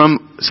 I'm not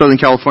from Southern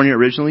California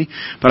originally,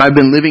 but I've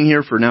been living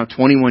here for now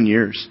 21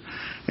 years.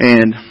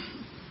 And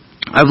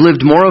I've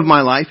lived more of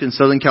my life in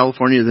Southern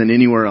California than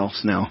anywhere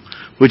else now,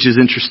 which is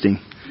interesting.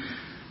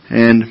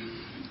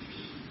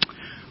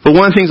 But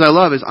one of the things I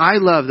love is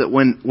I love that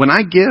when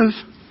I give,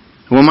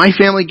 when my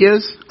family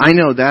gives, I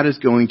know that is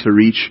going to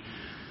reach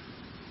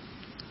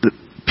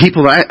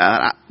people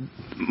that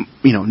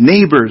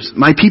neighbors,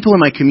 my people in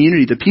my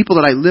community, the people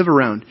that I live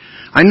around.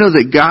 I know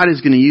that God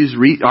is going to use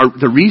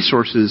the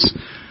resources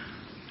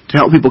to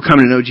help people come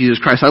to know Jesus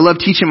Christ. I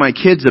love teaching my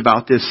kids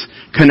about this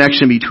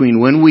connection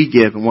between when we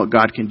give and what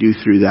God can do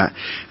through that.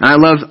 And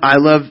I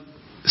love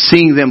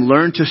seeing them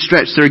learn to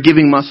stretch their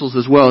giving muscles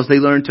as well as they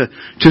learn to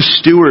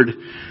steward.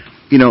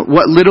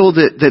 What little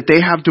that they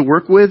have to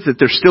work with, that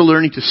they're still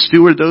learning to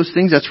steward those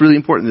things, that's really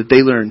important that they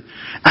learn.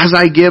 As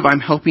I give,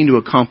 I'm helping to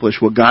accomplish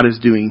what God is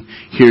doing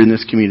here in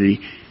this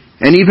community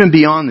and even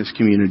beyond this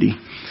community.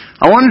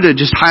 I wanted to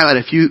just highlight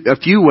a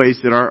few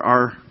ways that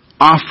our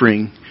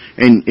offering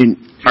and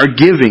our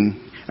giving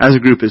as a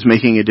group is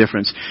making a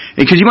difference.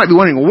 And because you might be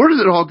wondering, well, where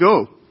does it all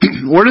go?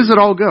 Where does it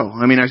all go?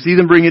 I mean, I see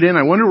them bring it in.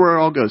 I wonder where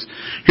it all goes.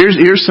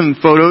 Here's some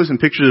photos and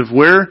pictures of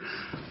where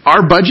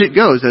our budget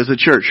goes as a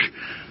church.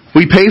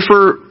 We pay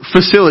for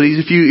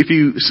facilities. If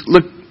you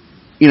look,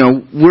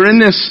 we're in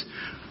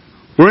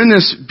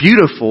this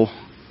beautiful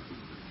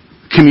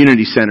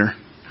community center.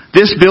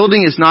 This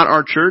building is not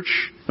our church.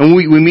 And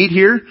we meet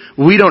here.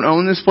 We don't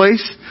own this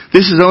place.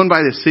 This is owned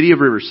by the city of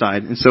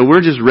Riverside. And so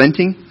we're just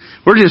renting.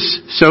 We're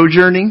just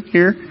sojourning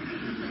here.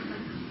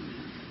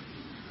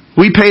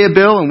 We pay a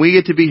bill and we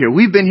get to be here.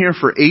 We've been here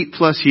for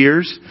 8+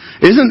 years.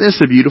 Isn't this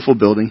a beautiful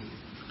building?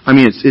 I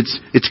mean,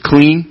 it's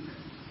clean.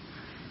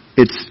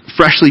 It's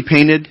freshly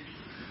painted.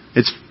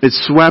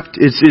 It's swept.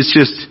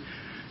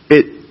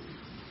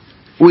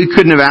 We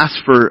couldn't have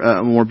asked for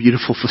a more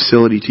beautiful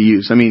facility to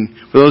use. I mean,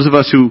 for those of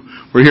us who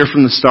were here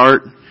from the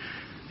start,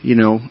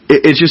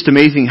 it's just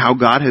amazing how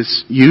God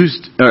has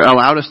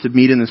allowed us to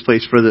meet in this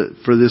place for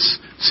this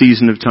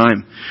season of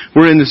time.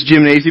 We're in this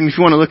gymnasium. If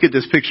you want to look at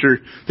this picture,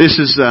 this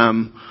is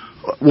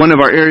one of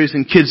our areas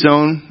in Kids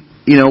Zone.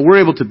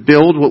 We're able to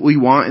build what we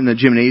want in the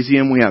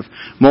gymnasium. We have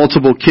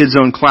multiple Kids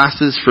Zone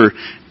classes for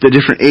the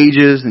different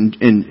ages and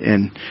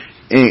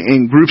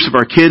groups of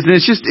our kids, and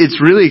it's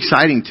really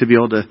exciting to be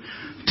able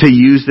to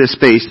use this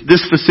space.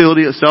 This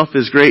facility itself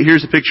is great.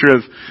 Here's a picture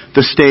of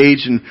the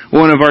stage and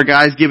one of our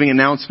guys giving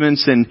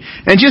announcements, and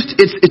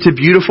it's a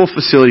beautiful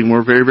facility, and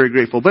we're very, very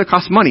grateful. But it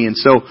costs money, and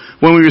so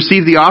when we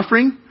receive the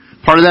offering,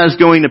 part of that is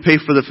going to pay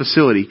for the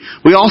facility.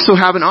 We also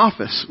have an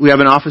office. We have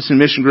an office in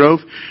Mission Grove.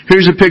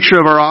 Here's a picture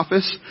of our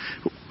office.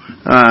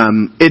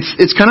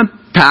 It's kind of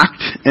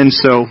packed, and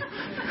so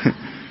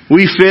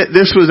we fit.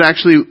 This was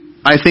actually,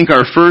 I think,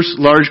 our first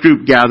large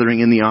group gathering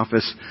in the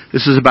office.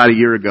 This was about a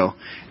year ago.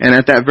 And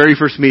at that very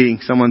first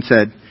meeting, someone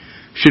said,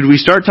 should we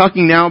start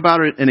talking now about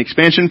an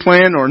expansion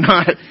plan or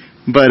not?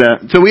 But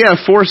so we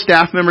have 4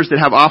 staff members that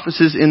have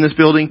offices in this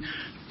building.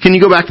 Can you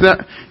go back to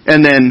that?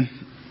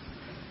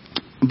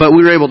 But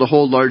we were able to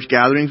hold large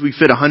gatherings. We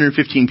fit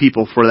 115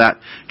 people for that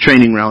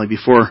training rally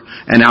before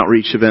an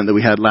outreach event that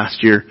we had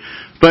last year.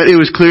 But it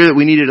was clear that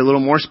we needed a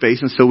little more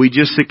space, and so we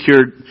just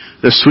secured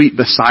the suite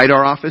beside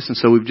our office, and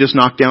so we've just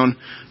knocked down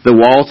the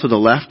wall to the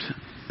left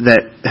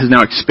that has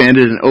now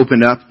expanded and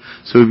opened up.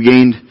 So we've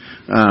gained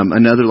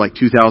another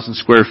 2,000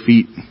 square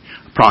feet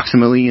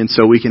approximately, and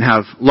so we can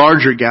have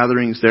larger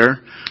gatherings there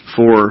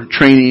for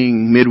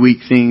training, midweek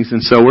things,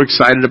 and so we're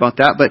excited about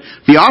that. But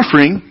the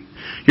offering,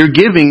 you're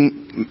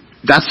giving,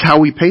 that's how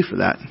we pay for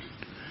that.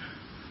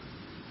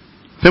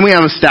 Then we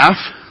have a staff.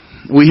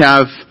 We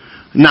have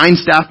 9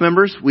 staff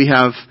members. We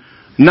have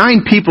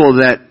 9 people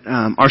that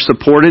are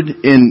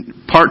supported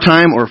in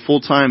part-time or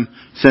full-time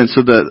sense.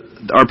 So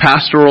our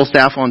pastoral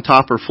staff on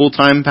top are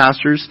full-time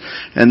pastors,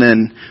 and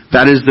then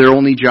that is their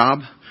only job.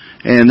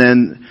 And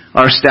then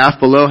our staff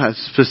below has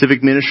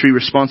specific ministry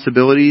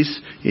responsibilities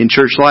in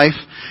church life.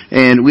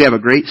 And we have a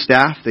great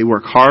staff. They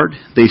work hard.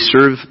 They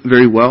serve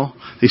very well.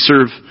 They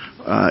serve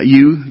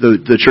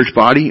the church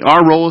body.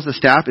 Our role as a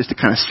staff is to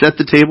kind of set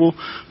the table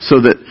so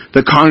that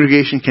the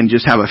congregation can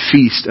just have a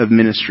feast of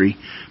ministry.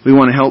 We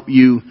want to help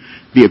you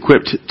be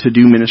equipped to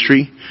do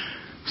ministry.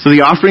 So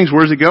the offerings,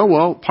 where does it go?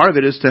 Well, part of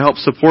it is to help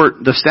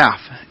support the staff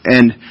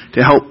and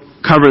to help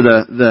cover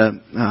the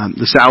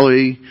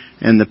salary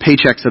and the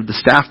paychecks of the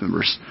staff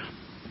members.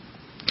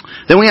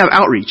 Then we have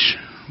outreach.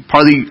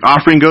 Part of the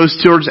offering goes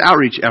towards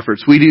outreach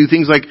efforts. We do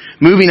things like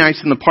movie nights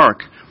in the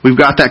park. We've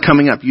got that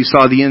coming up. You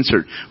saw the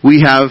insert.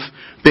 We have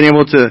been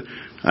able to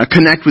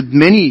connect with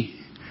many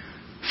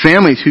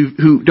families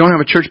who don't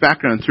have a church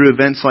background through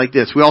events like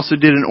this. We also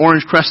did an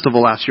Orangecrest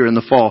last year in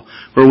the fall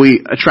where we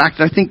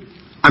attracted,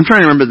 I'm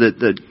trying to remember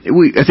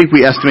I think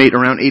we estimate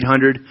around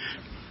 800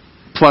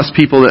 plus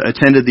people that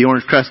attended the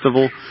Orangecrest.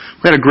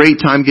 We had a great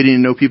time getting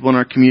to know people in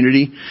our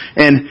community.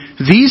 And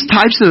these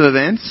types of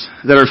events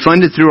that are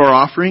funded through our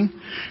offering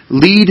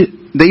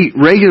they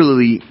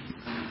regularly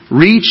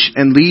reach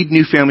and lead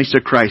new families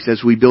to Christ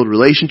as we build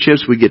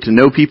relationships. We get to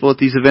know people at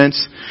these events,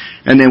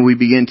 and then we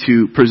begin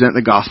to present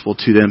the gospel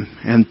to them,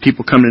 and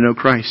people come to know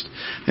Christ.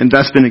 And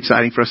that's been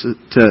exciting for us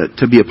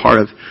to be a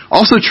part of.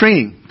 Also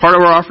training. Part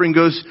of our offering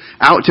goes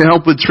out to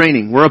help with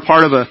training. We're a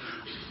part of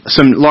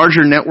some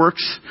larger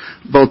networks,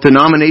 both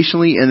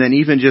denominationally and then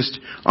even just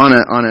on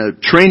a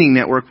training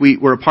network.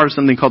 We're a part of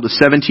something called the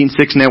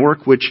 17-6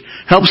 network, which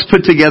helps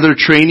put together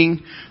training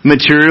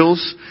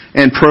materials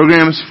and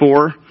programs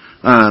for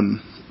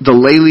the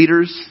lay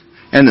leaders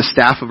and the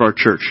staff of our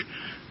church.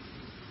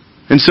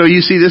 And so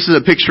you see this is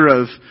a picture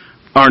of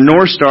our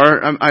North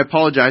Star. I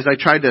apologize. I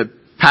tried to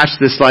patch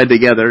this slide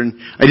together, and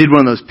I did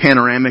one of those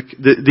panoramic,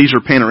 these are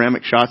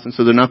panoramic shots, and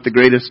so they're not the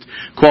greatest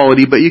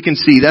quality, but you can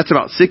see that's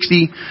about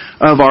 60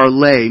 of our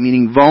lay,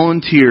 meaning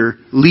volunteer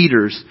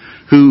leaders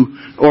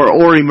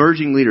or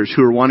emerging leaders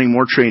who are wanting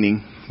more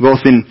training,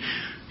 both in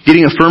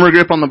getting a firmer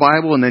grip on the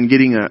Bible and then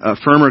getting a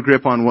firmer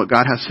grip on what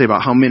God has to say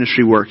about how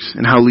ministry works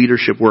and how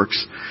leadership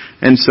works.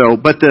 And so,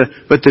 but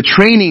the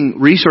training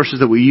resources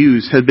that we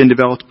use have been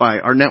developed by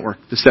our network,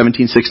 the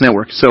 17-6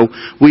 network. So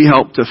we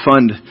help to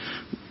fund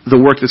the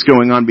work that's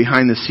going on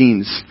behind the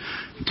scenes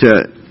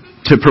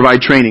to provide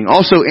training.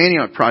 Also,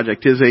 Antioch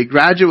Project is a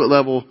graduate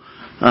level,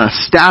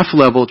 staff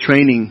level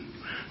training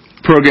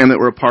program that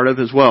we're a part of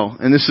as well.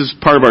 And this is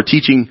part of our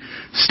teaching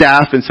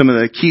staff and some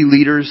of the key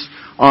leaders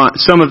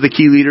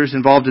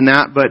involved in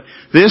that. But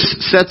this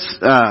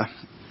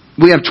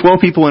we have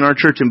 12 people in our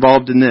church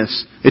involved in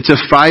this. It's a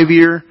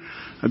 5-year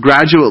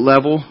graduate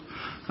level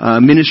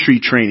ministry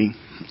training.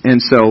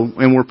 And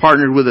we're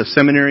partnered with a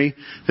seminary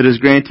that is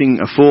granting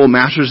a full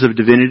Master's of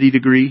Divinity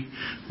degree,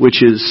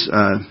 which is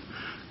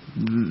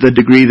the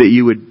degree that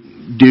you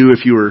would do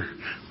if you were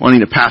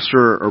wanting to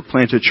pastor or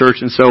plant a church.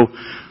 And so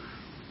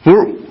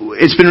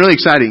it's been really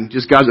exciting.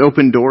 Just God's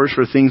opened doors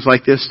for things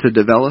like this to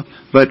develop.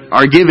 But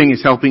our giving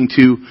is helping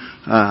to,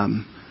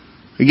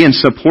 again,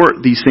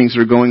 support these things that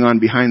are going on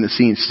behind the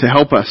scenes to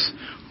help us,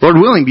 Lord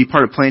willing, be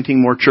part of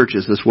planting more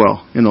churches as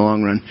well in the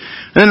long run.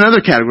 And then another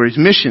category is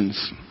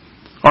missions.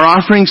 Our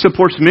offering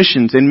supports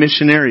missions and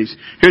missionaries.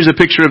 Here's a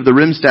picture of the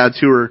Rimstads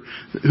who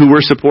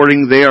we're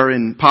supporting. They are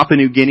in Papua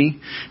New Guinea,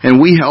 and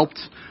we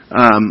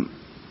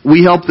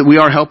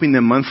are helping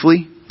them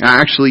monthly.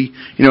 Actually,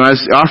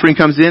 as the offering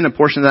comes in, a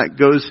portion of that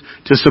goes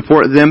to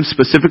support them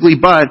specifically,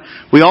 but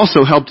we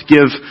also helped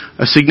give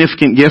a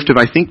significant gift of,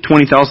 I think,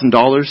 $20,000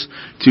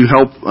 to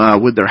help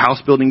with their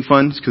house building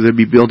funds, because they'd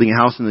be building a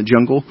house in the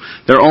jungle.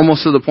 They're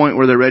almost to the point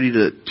where they're ready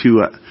to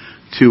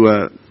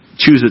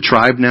choose a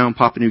tribe now in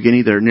Papua New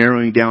Guinea. They're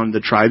narrowing down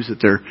the tribes that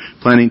they're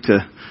planning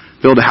to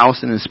build a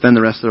house in and spend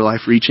the rest of their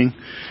life reaching.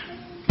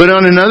 But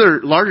on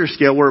another larger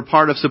scale, we're a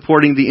part of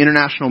supporting the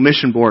International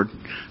Mission Board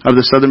of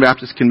the Southern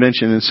Baptist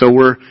Convention. And so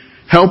we're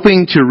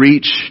helping to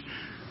reach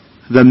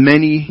the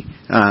many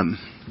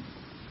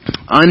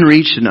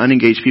unreached and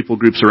unengaged people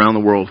groups around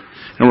the world.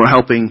 And we're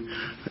helping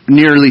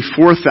nearly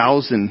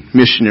 4,000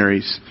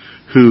 missionaries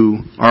who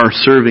are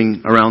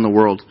serving around the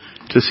world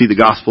to see the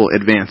gospel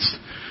advanced.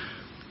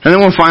 And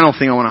then one final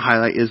thing I want to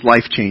highlight is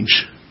life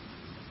change.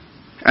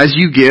 As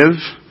you give,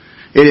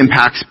 it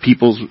impacts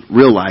people's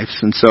real lives.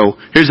 And so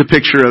here's a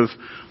picture of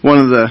one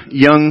of the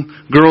young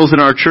girls in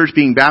our church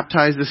being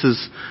baptized. This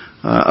is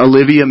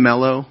Olivia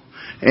Mello,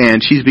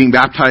 and she's being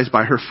baptized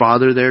by her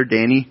father there,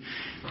 Danny.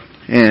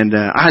 And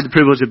I had the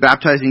privilege of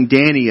baptizing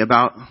Danny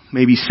about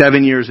maybe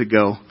 7 years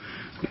ago.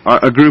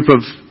 A group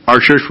of our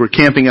church were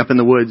camping up in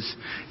the woods,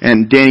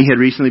 and Danny had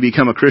recently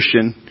become a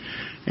Christian,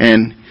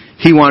 and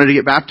he wanted to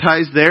get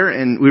baptized there,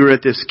 and we were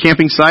at this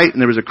camping site, and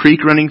there was a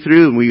creek running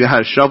through, and we had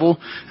a shovel,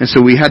 and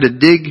so we had to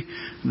dig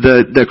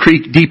the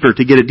creek deeper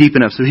to get it deep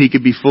enough so he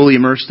could be fully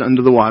immersed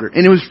under the water.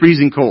 And it was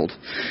freezing cold.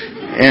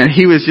 And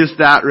he was just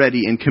that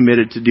ready and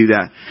committed to do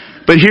that.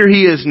 But here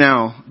he is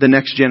now, the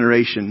next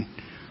generation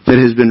that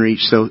has been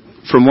reached. So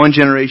from one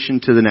generation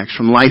to the next,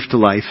 from life to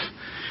life.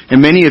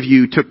 And many of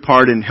you took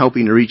part in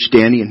helping to reach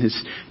Danny and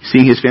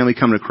seeing his family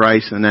come to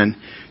Christ, and then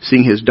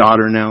seeing his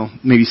daughter now.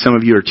 Maybe some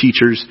of you are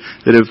teachers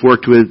that have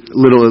worked with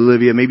little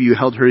Olivia. Maybe you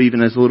held her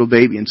even as a little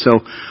baby. And so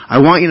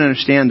I want you to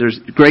understand there's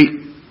great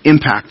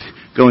impact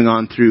going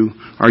on through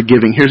our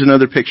giving. Here's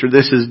another picture.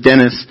 This is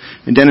Dennis,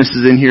 and Dennis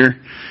is in here,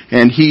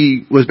 and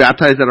he was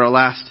baptized at our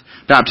last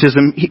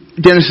baptism.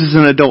 Dennis is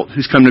an adult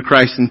who's come to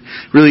Christ and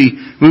really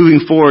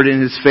moving forward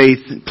in his faith,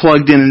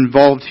 plugged in,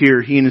 involved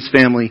here, he and his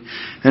family.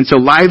 And so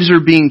lives are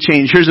being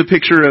changed. Here's a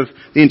picture of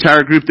the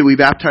entire group that we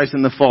baptized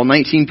in the fall,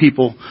 19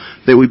 people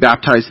that we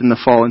baptized in the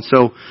fall. And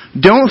so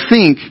don't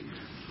think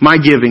my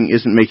giving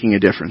isn't making a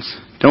difference.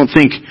 Don't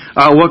think,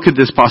 what could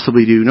this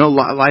possibly do? No,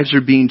 lives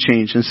are being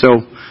changed. And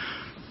so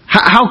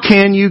how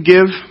can you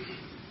give?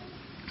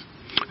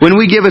 When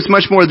we give, it's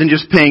much more than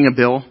just paying a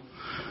bill.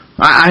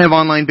 I have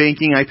online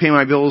banking. I pay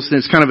my bills, and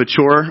it's kind of a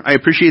chore. I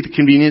appreciate the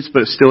convenience,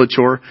 but it's still a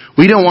chore.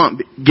 We don't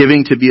want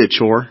giving to be a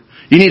chore.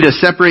 You need to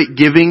separate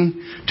giving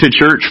to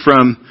church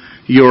from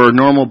your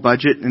normal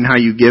budget and how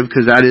you give,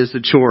 because that is a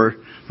chore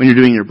when you're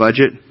doing your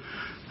budget.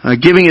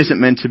 Giving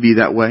isn't meant to be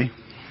that way.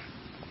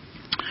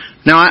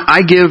 Now,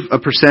 I give a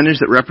percentage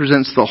that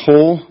represents the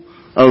whole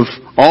of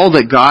all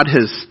that God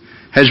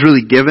has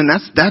really given.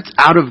 That's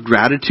out of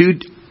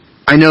gratitude.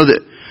 I know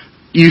that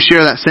you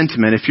share that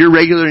sentiment. If you're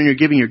regular in your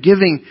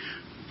giving,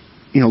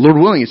 Lord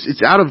willing,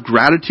 it's out of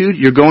gratitude.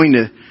 You're going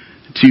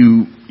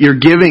you're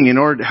giving in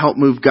order to help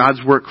move God's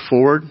work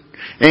forward.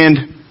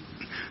 And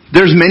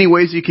there's many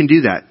ways you can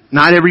do that.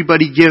 Not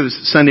everybody gives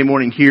Sunday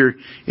morning here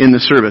in the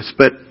service,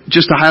 but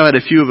just to highlight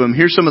a few of them,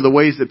 here's some of the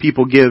ways that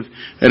people give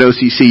at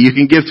OCC. You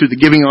can give through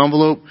the giving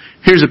envelope.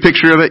 Here's a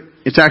picture of it.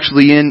 It's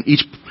actually in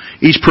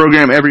each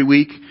program every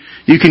week.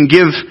 You can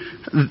give,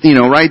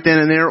 right then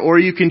and there, or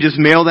you can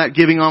just mail that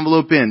giving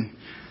envelope in,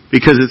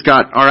 because it's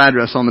got our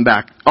address on the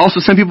back. Also,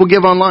 some people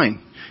give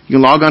online. You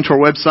can log onto our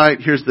website.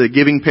 Here's the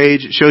giving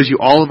page. It shows you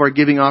all of our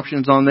giving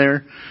options on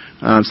there.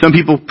 Some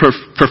people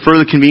prefer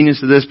the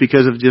convenience of this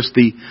because of just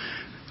the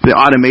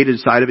automated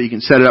side of it. You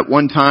can set it up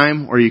one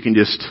time, or you can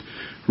just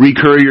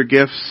recur your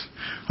gifts.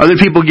 Other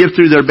people give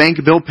through their bank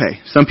bill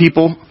pay. Some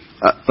people,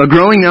 a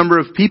growing number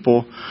of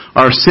people,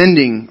 are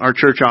sending our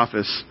church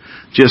office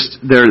just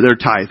their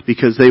tithe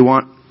because they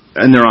want,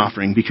 and their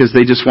offering, because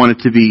they just want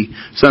it to be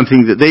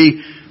something that they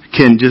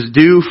can just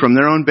do from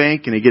their own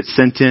bank, and it gets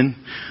sent in.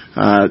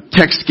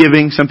 Text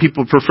giving. Some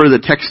people prefer the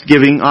text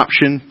giving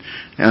option.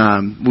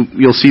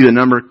 You'll see the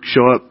number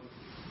show up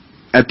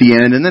at the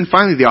end. And then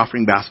finally, the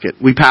offering basket.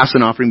 We pass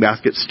an offering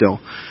basket still.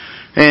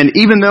 And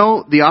even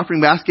though the offering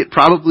basket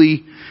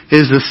probably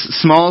is the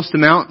smallest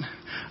amount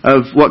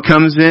of what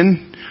comes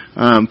in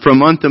from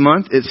month to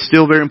month, it's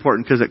still very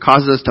important because it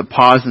causes us to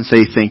pause and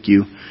say thank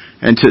you.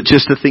 and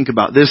just to think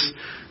about this.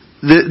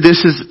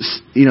 This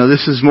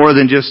is more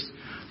than just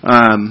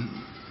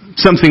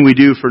something we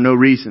do for no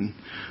reason,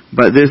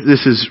 but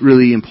this is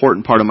really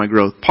important part of my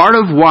growth. Part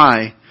of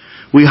why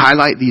we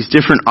highlight these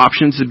different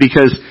options is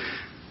because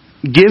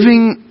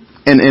giving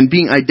and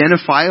being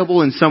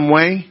identifiable in some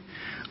way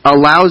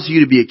allows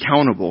you to be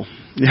accountable.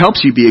 It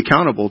helps you be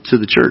accountable to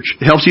the church.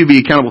 It helps you be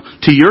accountable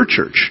to your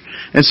church.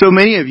 And so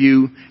many of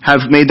you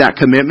have made that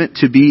commitment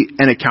to be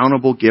an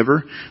accountable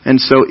giver. And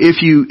so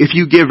if you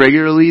give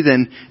regularly,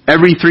 then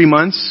every 3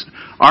 months,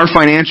 our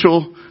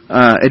financial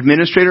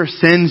administrator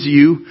sends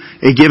you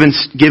a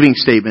giving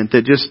statement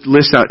that just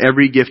lists out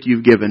every gift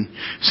you've given.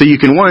 So you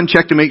can, 1,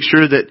 check to make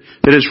sure that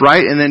it's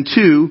right, and then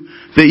 2,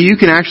 that you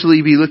can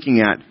actually be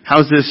looking at,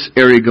 how's this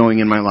area going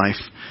in my life?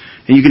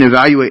 And you can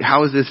evaluate,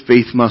 how is this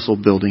faith muscle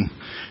building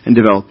and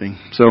developing?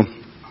 So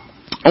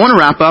I want to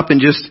wrap up and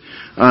just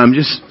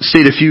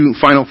state a few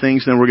final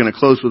things, and then we're going to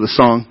close with a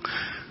song.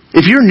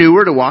 If you're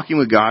newer to walking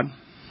with God,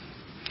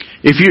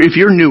 if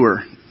you're a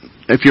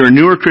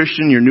newer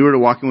Christian, you're newer to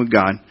walking with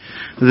God,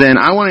 then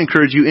I want to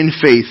encourage you in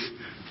faith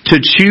to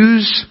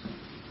choose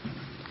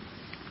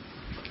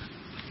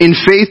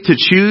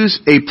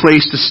a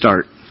place to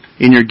start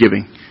in your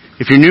giving.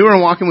 If you're newer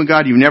and walking with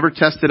God, you've never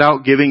tested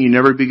out giving, you've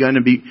never begun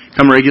to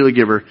become a regular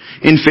giver.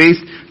 In faith,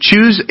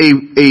 choose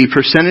a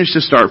percentage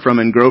to start from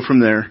and grow from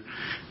there.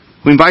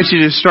 We invite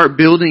you to start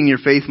building your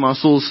faith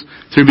muscles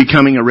through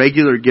becoming a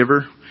regular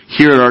giver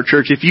here at our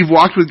church. If you've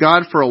walked with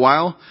God for a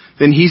while,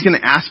 then He's going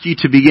to ask you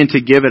to begin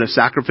to give at a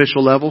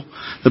sacrificial level.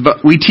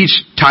 We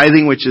teach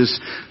tithing, which is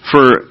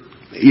for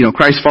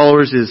Christ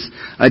followers is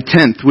a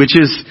tenth, which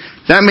is,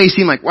 that may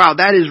seem like, wow,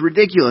 that is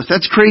ridiculous.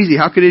 That's crazy.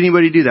 How could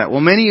anybody do that? Well,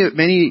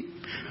 many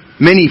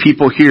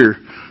people here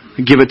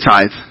give a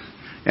tithe,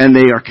 and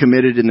they are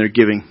committed in their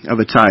giving of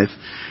a tithe.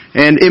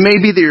 And it may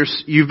be that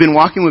you've been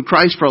walking with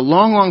Christ for a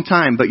long, long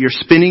time, but you're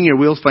spinning your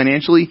wheels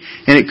financially,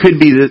 and it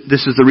could be that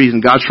this is the reason.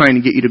 God's trying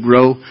to get you to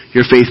grow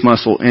your faith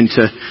muscle and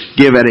to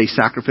give at a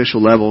sacrificial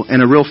level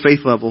and a real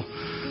faith level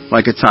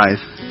like a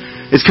tithe.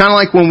 It's kind of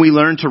like when we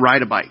learn to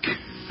ride a bike.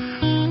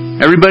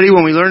 Everybody,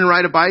 when we learn to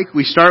ride a bike,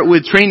 we start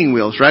with training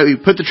wheels, right? We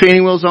put the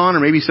training wheels on,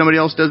 or maybe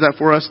somebody else does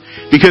that for us.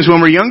 Because when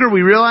we're younger,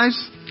 we realize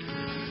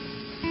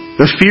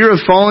the fear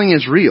of falling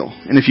is real.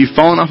 And if you've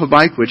fallen off a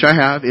bike, which I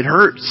have, it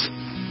hurts.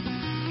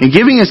 And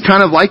giving is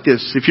kind of like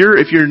this. If you're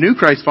a new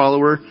Christ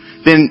follower,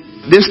 then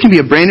this can be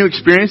a brand new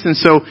experience, and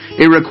so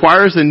it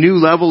requires a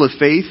new level of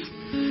faith.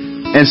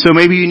 And so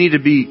maybe you need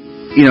to be,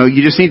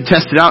 you just need to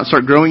test it out and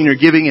start growing in your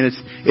giving, and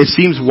it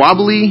seems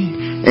wobbly,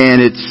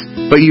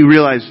 but you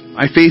realize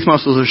my faith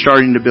muscles are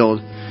starting to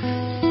build.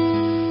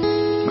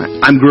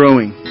 I'm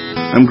growing.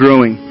 And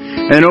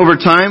over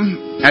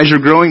time, as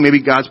you're growing,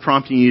 maybe God's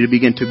prompting you to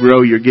begin to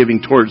grow your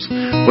giving towards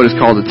what is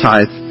called a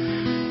tithe.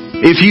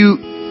 If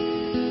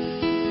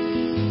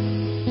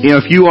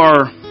you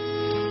are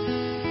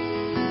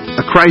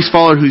a Christ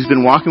follower who's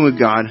been walking with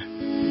God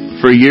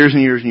for years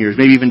and years and years,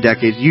 maybe even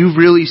decades, you've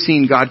really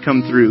seen God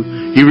come through,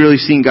 you've really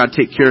seen God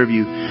take care of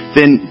you,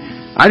 then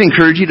I'd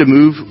encourage you to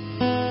move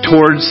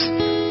towards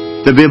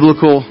the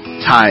biblical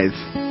tithe.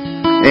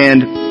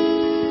 And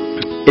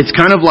it's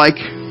kind of like,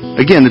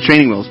 again, the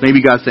training wheels.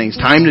 Maybe God's saying,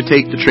 it's time to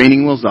take the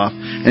training wheels off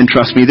and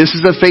trust me. This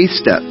is a faith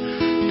step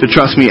to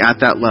trust me at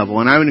that level.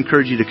 And I would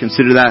encourage you to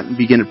consider that and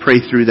begin to pray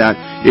through that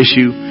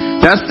issue.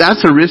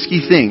 That's a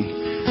risky thing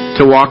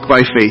to walk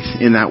by faith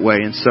in that way.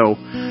 And so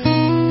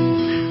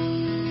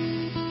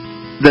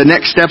the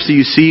next steps that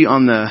you see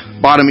on the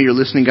bottom of your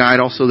listening guide,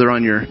 also they're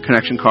on your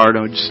connection card.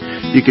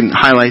 You can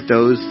highlight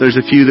those. There's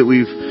a few that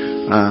we've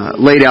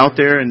laid out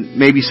there, and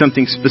maybe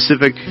something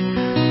specific,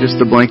 just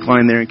the blank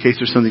line there in case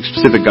there's something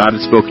specific God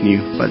has spoken to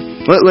you. But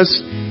let's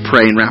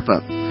pray and wrap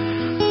up.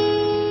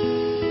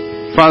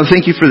 Father,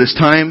 thank you for this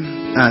time.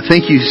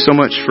 Thank you so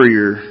much for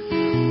your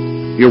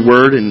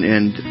word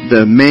and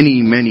the many,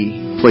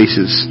 many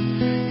places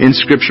in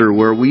Scripture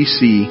where we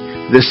see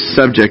this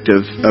subject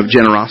of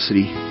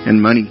generosity and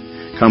money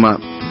come up.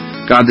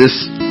 God, this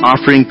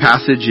offering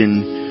passage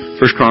in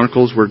 1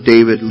 Chronicles where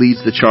David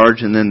leads the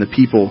charge and then the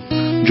people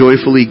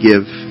joyfully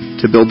give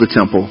to build the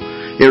temple.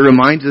 It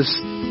reminds us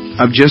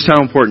of just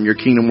how important your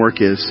kingdom work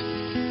is,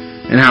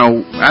 and how,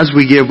 as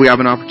we give, we have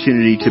an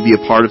opportunity to be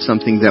a part of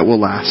something that will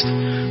last.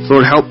 So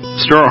Lord, help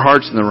stir our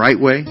hearts in the right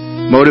way.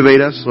 Motivate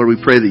us. Lord, we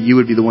pray that you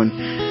would be the one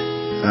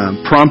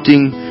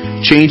prompting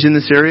change in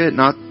this area.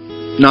 Not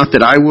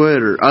that I would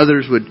or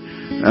others would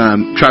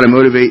try to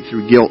motivate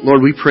through guilt.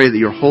 Lord, we pray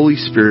that your Holy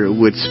Spirit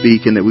would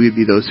speak and that we would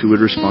be those who would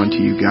respond to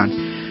you, God.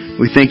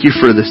 We thank you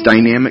for this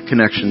dynamic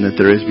connection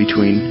that there is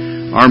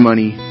between our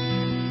money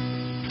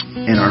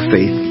and our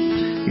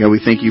faith. God, we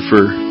thank you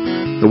for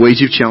the ways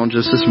you've challenged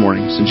us this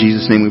morning. So in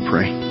Jesus' name we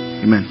pray.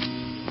 Amen.